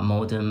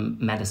modern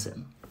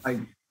medicine.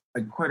 I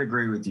quite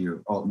agree with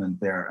you, Altman,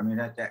 there. I mean,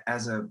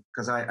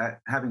 because I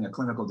having a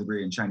clinical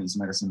degree in Chinese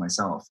medicine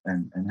myself,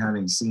 and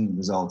having seen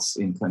results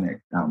in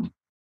clinic,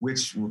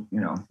 which,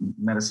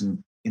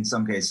 medicine, in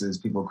some cases,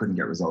 people couldn't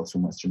get results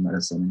from Western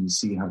medicine, and you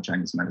see how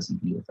Chinese medicine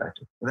can be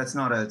effective. But that's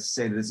not to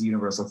say that it's a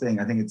universal thing.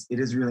 I think it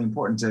is really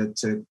important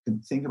to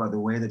think about the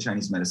way that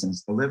Chinese medicine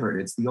is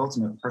delivered. It's the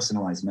ultimate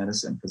personalized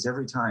medicine, because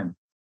every time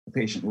a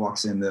patient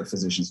walks in the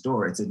physician's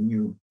door, it's a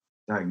new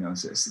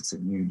diagnosis, it's a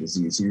new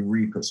disease. So you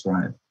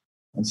re-prescribe.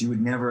 And so you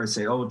would never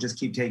say, oh, just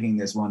keep taking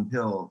this one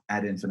pill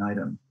ad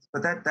infinitum.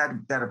 But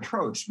that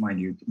approach, mind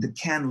you, that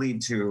can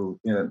lead to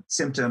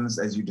symptoms,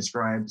 as you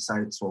described,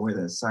 side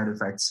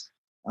effects,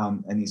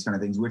 and these kind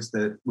of things, which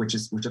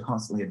are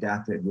constantly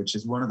adapted, which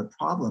is one of the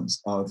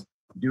problems of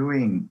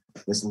doing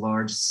this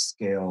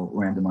large-scale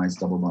randomized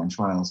double-blind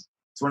trials.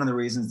 It's one of the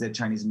reasons that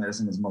Chinese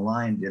medicine is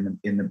maligned in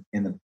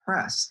the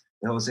press.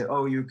 They always say,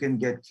 oh, you can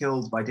get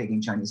killed by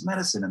taking Chinese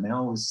medicine, and they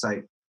always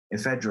cite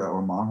ephedra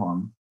or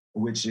mahuang,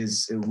 which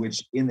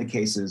in the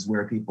cases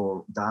where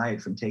people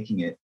died from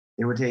taking it,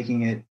 they were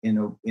taking it in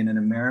an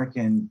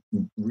American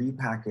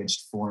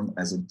repackaged form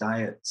as a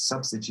diet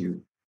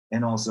substitute,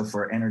 and also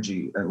for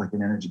energy, like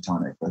an energy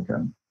tonic, like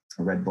a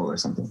Red Bull or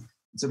something.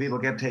 So people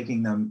kept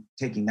taking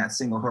that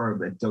single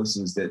herb at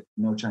doses that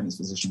no Chinese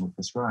physician would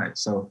prescribe.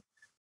 So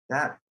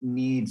that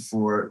need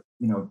for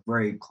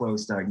very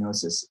close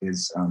diagnosis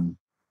is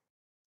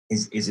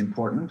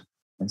important.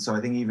 And so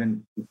I think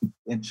even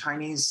in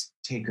Chinese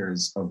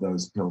takers of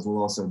those pills will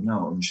also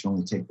know you should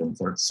only take them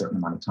for a certain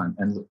amount of time,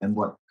 and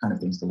what kind of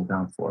things to look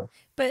out for.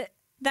 But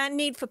that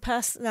need for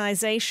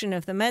personalization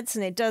of the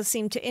medicine, it does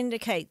seem to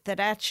indicate that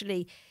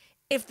actually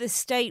if the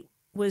state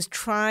was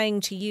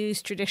trying to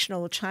use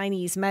traditional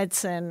Chinese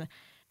medicine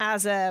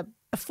as a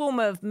form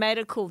of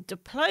medical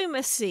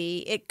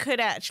diplomacy, it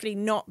could actually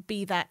not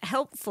be that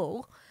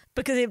helpful,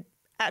 because it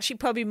actually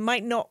probably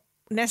might not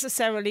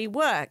necessarily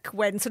work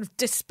when sort of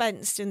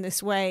dispensed in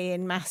this way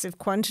in massive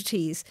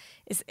quantities.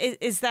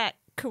 Is that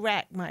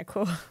correct,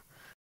 Michael?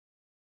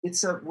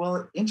 It's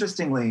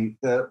interestingly,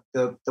 the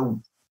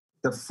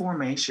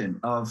formation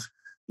of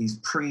these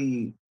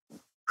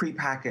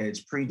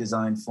pre-packaged,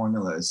 pre-designed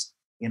formulas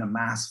in a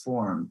mass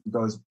form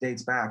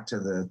dates back to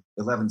the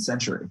 11th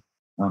century,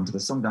 to the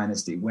Song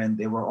Dynasty, when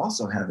they were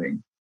also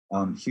having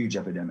huge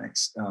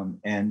epidemics.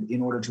 And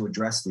in order to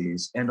address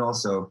these, and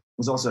also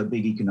was also a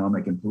big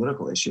economic and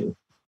political issue,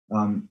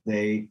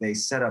 they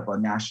set up a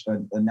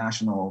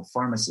national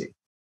pharmacy.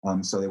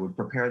 So they would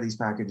prepare these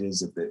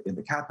packages in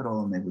the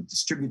capital, and they would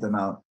distribute them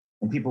out,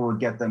 and people would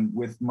get them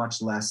with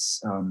much less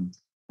kind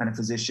of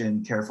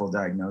physician careful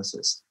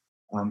diagnosis.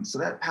 So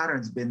that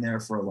pattern's been there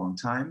for a long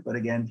time. But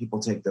again, people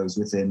take those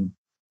within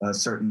a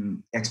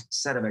certain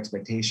set of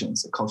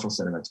expectations, a cultural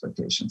set of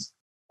expectations.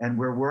 And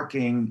we're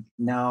working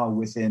now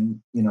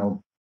within,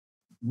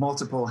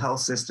 multiple health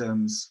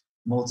systems,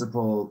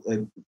 multiple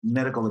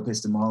medical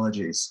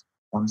epistemologies.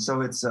 So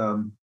it's,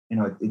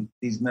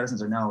 these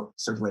medicines are now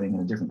circulating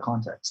in a different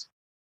context.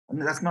 I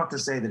mean, that's not to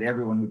say that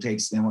everyone who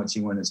takes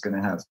NYT1 is going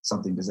to have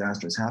something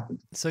disastrous happen.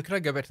 So could I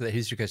go back to the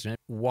history question?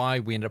 Why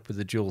we end up with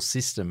the dual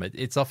system?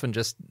 It's often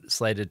just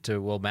slated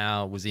to, well,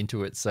 Mao was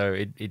into it, so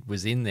it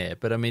was in there.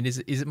 But I mean,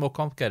 is it more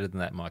complicated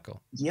than that,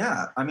 Michael?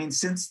 Yeah. I mean,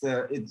 since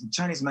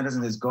Chinese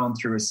medicine has gone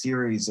through a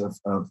series of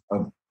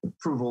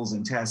approvals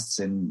and tests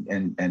and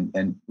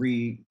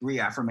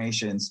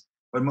reaffirmations,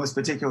 but most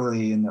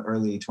particularly in the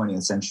early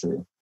 20th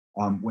century,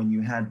 when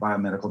you had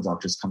biomedical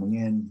doctors coming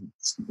in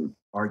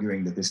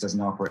arguing that this doesn't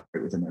operate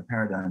within their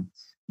paradigm.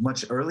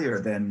 Much earlier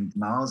than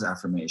Mao's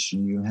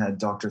affirmation, you had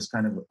doctors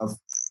kind of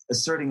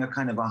asserting a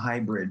kind of a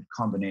hybrid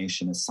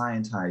combination, a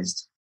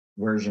scientized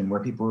version where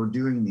people were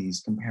doing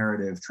these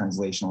comparative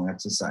translational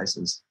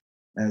exercises.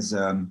 As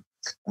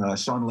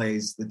Sean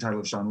Lay's, the title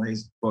of Sean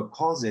Lay's book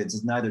calls it,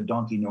 it's neither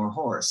donkey nor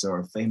horse,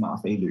 or fei ma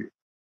fei lu,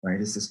 right?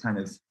 It's this kind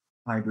of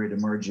hybrid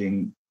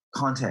emerging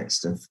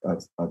context of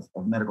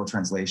medical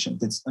translation.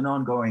 It's an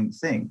ongoing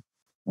thing.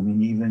 I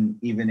mean,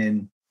 even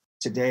in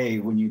today,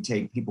 when you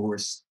take people who are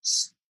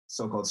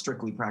so-called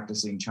strictly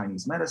practicing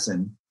Chinese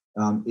medicine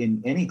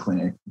in any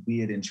clinic,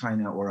 be it in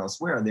China or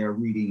elsewhere, they're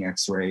reading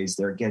X-rays,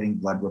 they're getting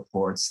blood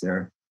reports,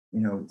 they're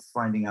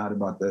finding out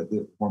about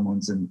the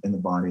hormones in the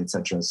body,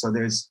 etc. So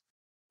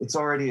it's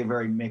already a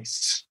very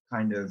mixed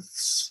kind of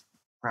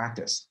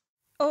practice.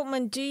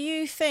 Altman, do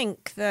you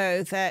think,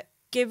 though, that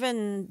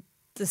given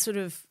the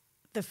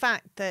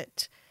fact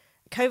that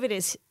COVID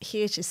is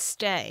here to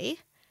stay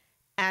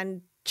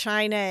and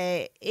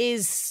China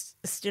is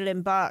still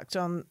embarked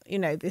on,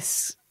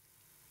 this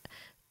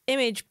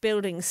image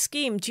building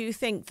scheme, do you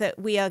think that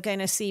we are going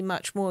to see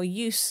much more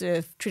use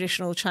of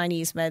traditional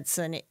Chinese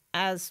medicine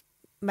as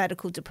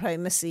medical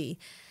diplomacy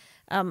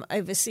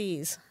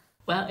overseas?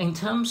 Well, in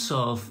terms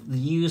of the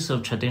use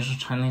of traditional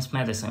Chinese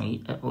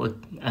medicine, we're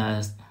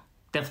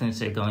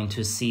definitely going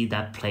to see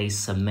that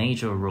plays a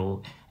major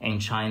role in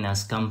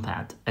China's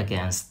combat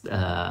against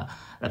the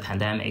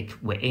pandemic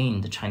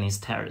within the Chinese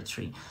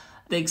territory.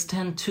 The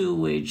extent to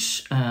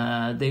which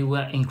they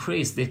will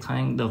increase the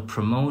kind of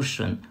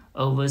promotion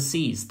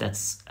overseas,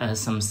 that's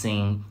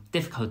something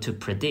difficult to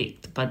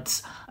predict.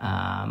 But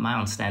my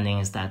understanding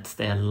is that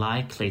they're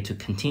likely to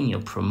continue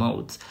to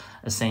promote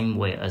the same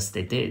way as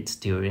they did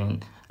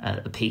during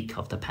the peak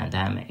of the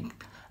pandemic,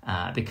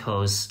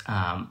 because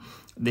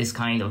this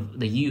kind of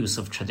the use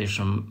of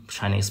traditional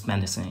Chinese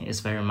medicine is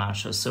very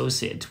much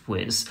associated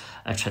with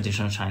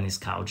traditional Chinese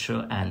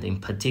culture, and in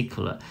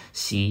particular,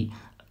 Xi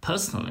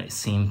personally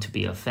seemed to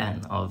be a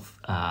fan of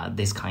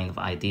this kind of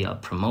idea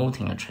of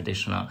promoting a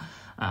traditional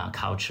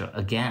culture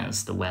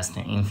against the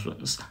Western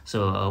influence.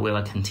 So we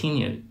will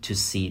continue to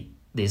see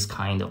this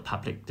kind of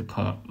public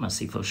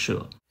diplomacy for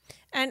sure.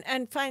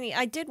 And finally,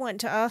 I did want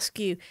to ask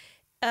you,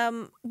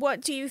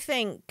 what do you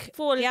think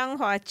for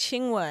Lianghua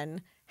Qingwen?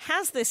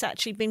 Has this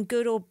actually been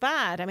good or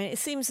bad? I mean, it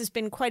seems there's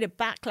been quite a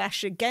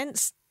backlash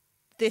against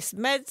this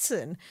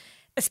medicine,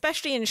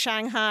 especially in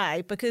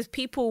Shanghai, because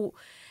people,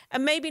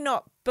 and maybe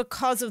not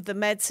because of the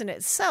medicine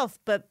itself,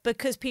 but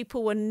because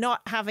people were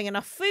not having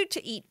enough food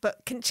to eat,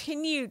 but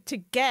continued to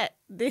get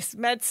this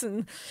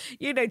medicine,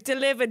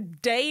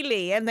 delivered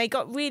daily, and they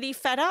got really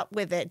fed up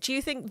with it. Do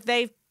you think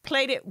they've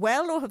played it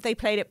well, or have they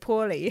played it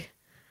poorly?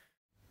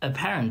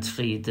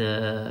 Apparently,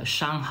 the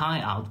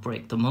Shanghai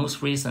outbreak, the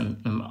most recent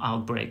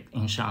outbreak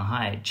in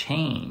Shanghai,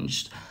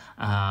 changed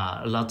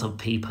a lot of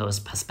people's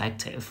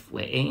perspective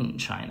within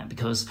China,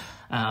 because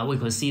we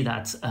could see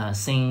that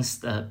since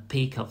the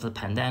peak of the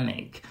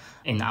pandemic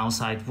in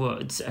outside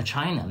world,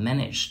 China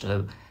managed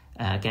to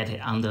get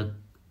it under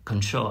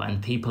control,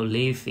 and people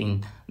live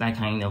in that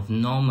kind of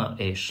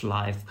normal-ish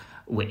life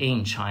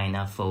within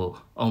China for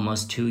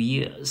almost 2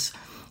 years.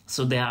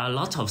 So there are a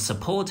lot of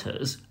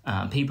supporters,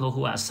 people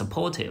who are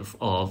supportive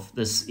of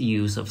this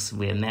use of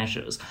severe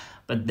measures.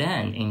 But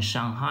then in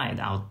Shanghai,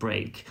 the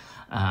outbreak,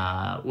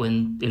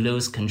 when they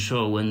lose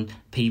control, when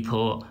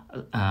people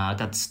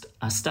got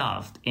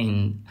starved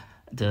in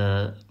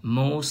the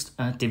most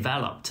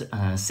developed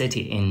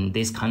city in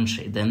this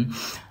country, then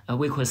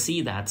we could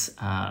see that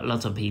a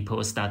lot of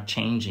people start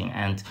changing,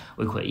 and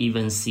we could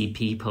even see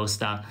people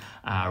start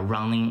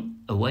running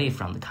away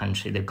from the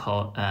country.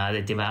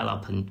 They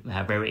develop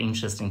a very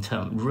interesting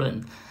term,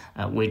 润,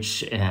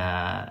 which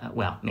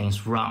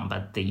means run,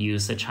 but they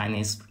use a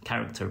Chinese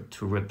character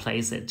to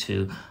replace it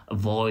to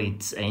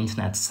avoid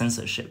internet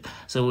censorship.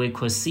 So we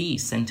could see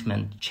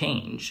sentiment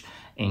change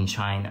in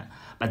China.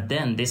 But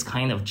then this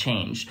kind of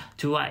change,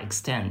 to what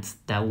extent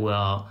that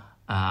will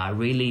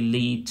really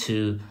lead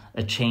to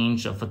a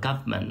change of the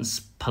government's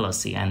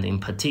policy, and in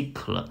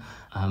particular,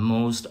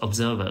 most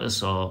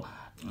observers or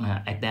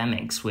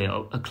academics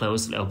will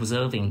closely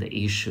observing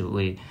the issue.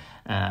 We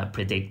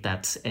predict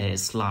that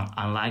it's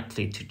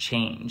unlikely to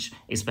change,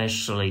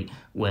 especially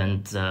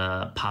when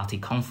the party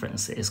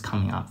conference is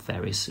coming up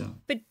very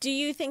soon. But do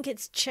you think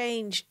it's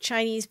changed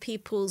Chinese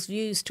people's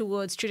views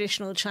towards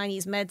traditional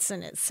Chinese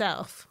medicine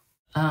itself?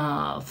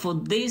 For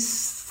this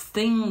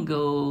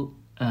single,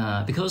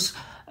 because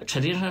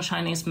traditional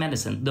Chinese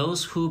medicine,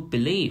 those who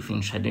believe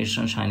in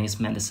traditional Chinese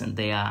medicine,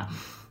 they're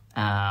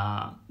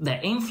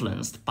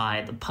influenced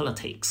by the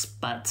politics,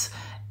 but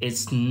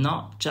it's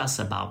not just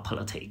about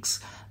politics.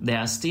 There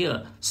are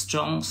still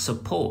strong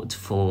support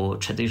for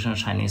traditional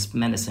Chinese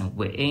medicine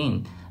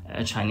within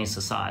Chinese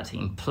society,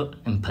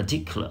 in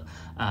particular,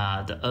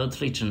 the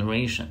early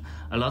generation.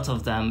 A lot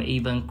of them,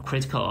 even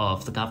critical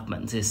of the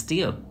government, they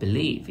still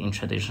believe in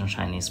traditional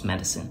Chinese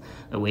medicine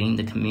within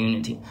the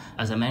community.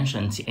 As I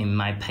mentioned in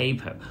my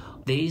paper,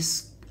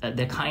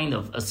 the kind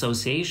of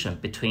association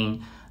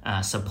between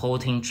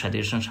supporting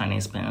traditional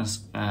Chinese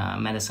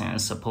medicine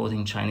and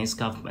supporting Chinese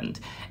government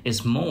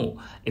is more,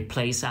 it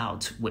plays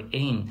out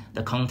within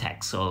the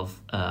context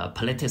of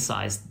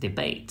politicized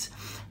debate.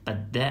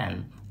 But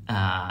then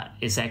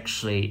it's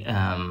actually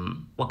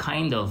what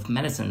kind of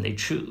medicine they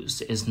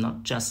choose is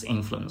not just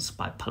influenced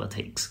by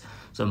politics.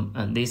 So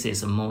this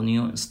is a more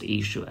nuanced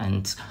issue,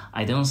 and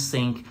I don't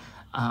think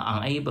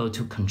unable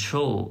to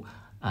control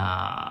the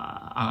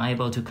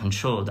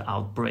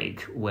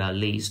outbreak will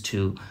lead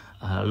to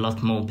a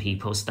lot more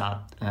people start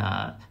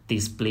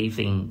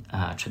disbelieving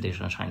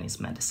traditional Chinese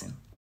medicine.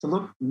 To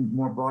look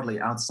more broadly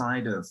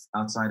outside of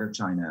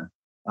China,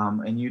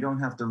 and you don't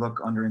have to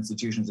look under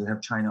institutions that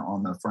have China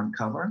on the front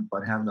cover,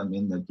 but have them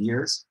in the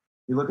gears.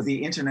 You look at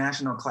the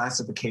International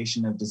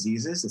Classification of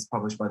Diseases. It's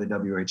published by the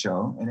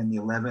WHO, and in the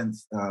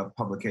 11th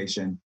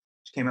publication,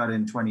 which came out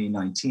in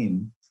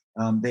 2019,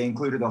 they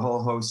included a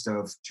whole host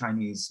of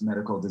Chinese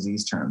medical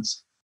disease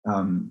terms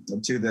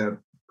to the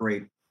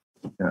great,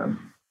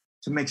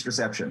 to mixed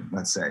reception,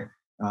 let's say,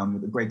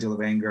 with a great deal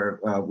of anger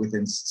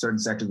within certain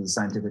sectors of the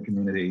scientific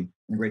community,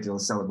 and a great deal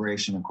of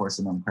celebration, of course,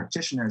 among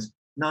practitioners,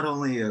 not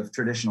only of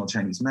traditional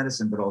Chinese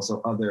medicine, but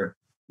also other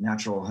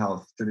natural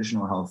health,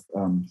 traditional health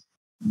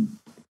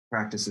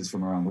practices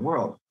from around the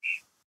world.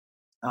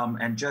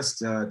 And just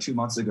 2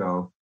 months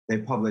ago, they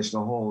published a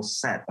whole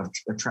set of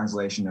a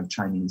translation of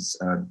Chinese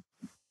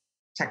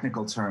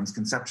technical terms,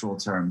 conceptual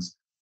terms,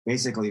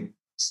 basically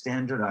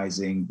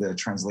standardizing the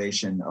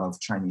translation of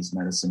Chinese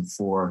medicine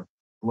for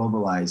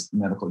globalized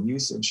medical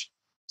usage.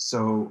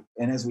 So,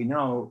 and as we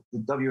know, the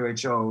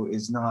WHO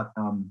is not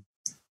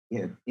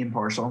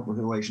impartial with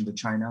relation to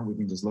China. We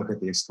can just look at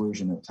the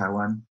exclusion of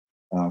Taiwan,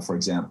 for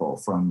example,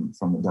 from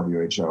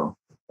the WHO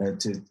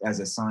as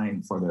a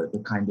sign for the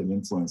kind of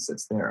influence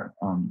that's there.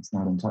 It's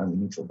not entirely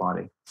neutral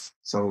body.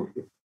 So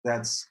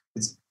it's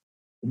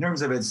in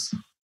terms of its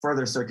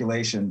further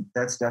circulation,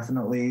 that's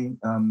definitely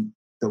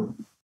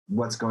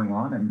what's going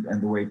on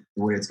and the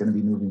way it's going to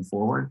be moving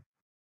forward.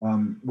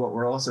 What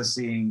we're also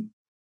seeing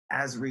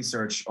as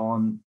research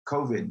on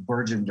COVID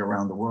burgeoned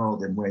around the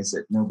world in ways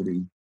that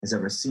nobody has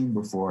ever seen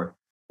before,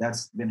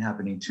 that's been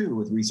happening too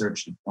with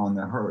research on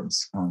the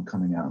herbs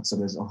coming out. So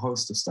there's a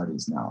host of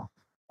studies now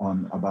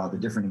about the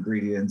different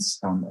ingredients,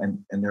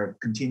 and they're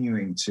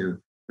continuing to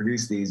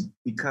produce these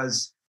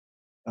because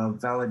of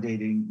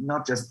validating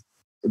not just,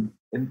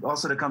 and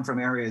also to come from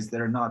areas that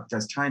are not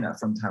just China,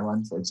 from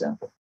Taiwan, for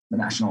example, the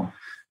National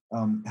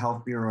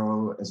Health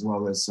Bureau, as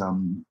well as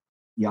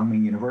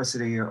Yangming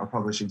University are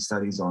publishing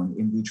studies on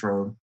in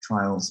vitro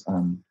trials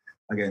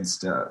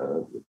against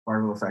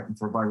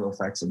viral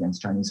effects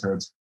against Chinese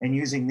herbs, and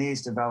using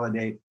these to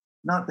validate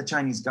not the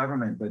Chinese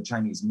government, but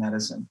Chinese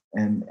medicine.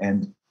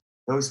 And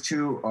those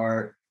two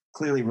are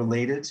clearly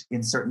related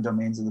in certain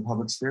domains of the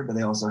public sphere, but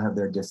they also have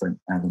their different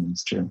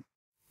avenues too.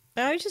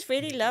 I just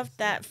really loved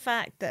that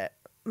fact that,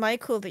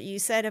 Michael, that you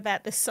said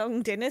about the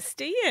Song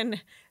dynasty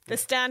and the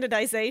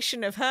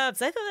standardization of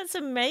herbs. I thought that's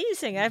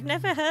amazing. I've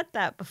never heard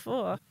that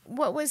before.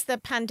 What was the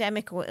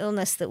pandemic or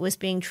illness that was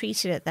being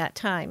treated at that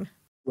time?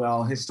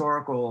 Well,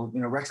 historical,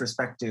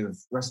 retrospective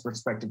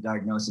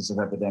diagnosis of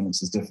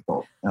epidemics is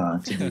difficult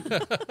to do.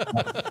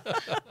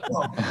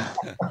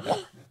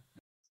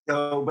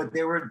 So, but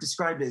they were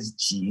described as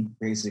qi,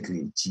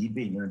 basically, qi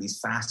being, these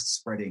fast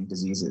spreading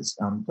diseases.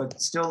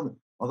 But still,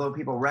 although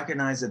people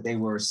recognized that they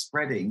were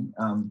spreading,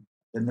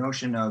 the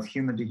notion of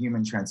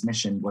human-to-human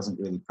transmission wasn't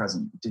really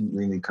present. It didn't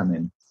really come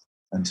in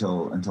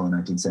until the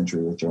 19th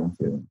century with germ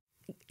theory.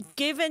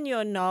 Given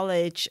your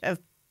knowledge of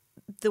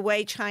the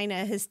way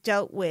China has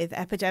dealt with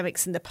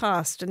epidemics in the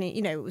past, and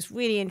it was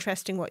really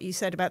interesting what you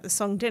said about the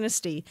Song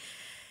dynasty,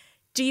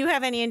 do you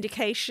have any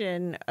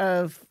indication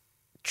of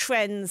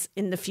trends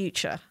in the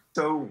future?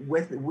 So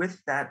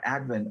with that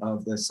advent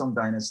of the Song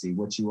dynasty,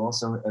 which you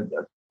also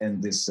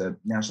and this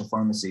national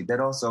pharmacy, that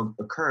also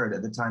occurred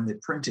at the time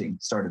that printing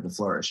started to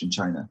flourish in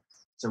China.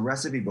 So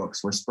recipe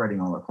books were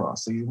spreading all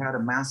across. So you had a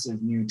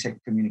massive new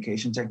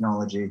communication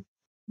technology.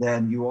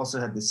 Then you also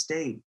had the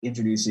state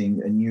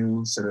introducing a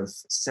new sort of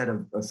set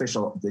of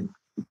the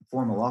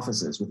formal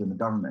offices within the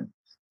government.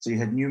 So you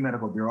had new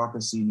medical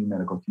bureaucracy, new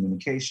medical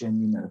communication,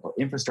 new medical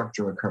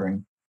infrastructure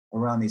occurring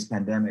around these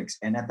pandemics.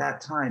 And at that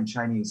time,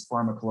 Chinese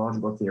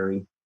pharmacological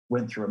theory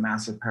went through a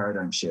massive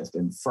paradigm shift.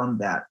 And from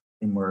that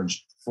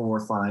emerged 4 or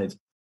 5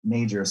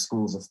 major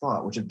schools of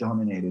thought, which have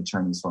dominated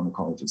Chinese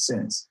pharmacology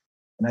since.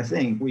 And I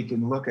think we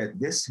can look at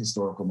this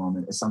historical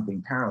moment as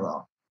something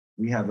parallel.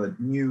 We have a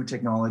new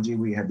technology,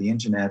 we have the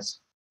internet,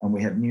 and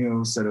we have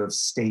new sort of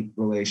state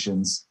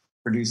relations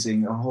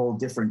producing a whole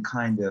different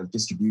kind of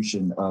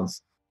distribution of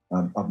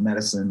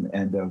medicine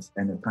and of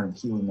kind of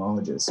healing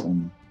knowledges.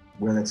 And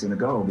where that's going to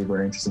go will be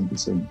very interesting to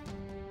see.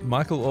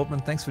 Michael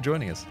Altman, thanks for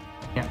joining us.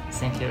 Yeah,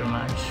 thank you very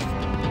much.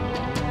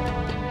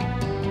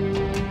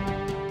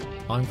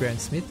 I'm Grant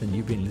Smith, and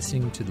you've been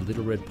listening to the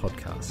Little Red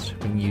Podcast,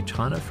 bringing you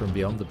China from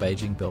beyond the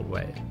Beijing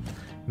Beltway.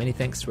 Many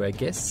thanks to our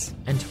guests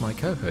and to my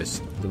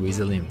co-host,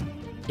 Louisa Lim.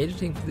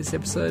 Editing for this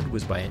episode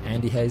was by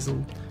Andy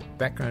Hazel,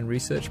 background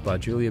research by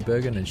Julia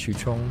Bergen and Shu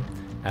Chong.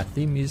 Our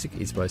theme music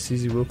is by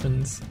Susie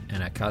Wilkins,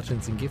 and our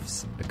cartoons and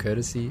gifts are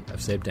courtesy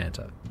of Seb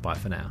Danta. Bye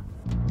for now.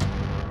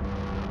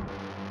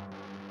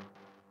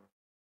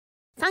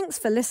 Thanks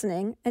for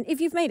listening, and if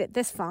you've made it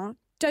this far,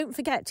 don't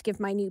forget to give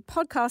my new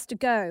podcast a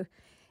go.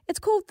 It's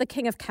called The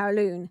King of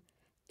Kowloon.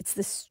 It's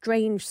the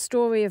strange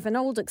story of an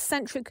old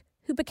eccentric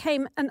who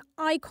became an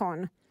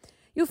icon.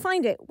 You'll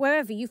find it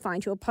wherever you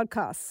find your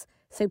podcasts.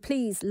 So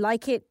please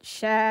like it,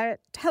 share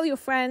it, tell your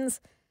friends,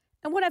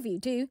 and whatever you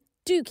do,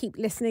 do keep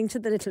listening to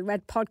the Little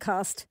Red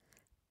Podcast.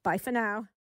 Bye for now.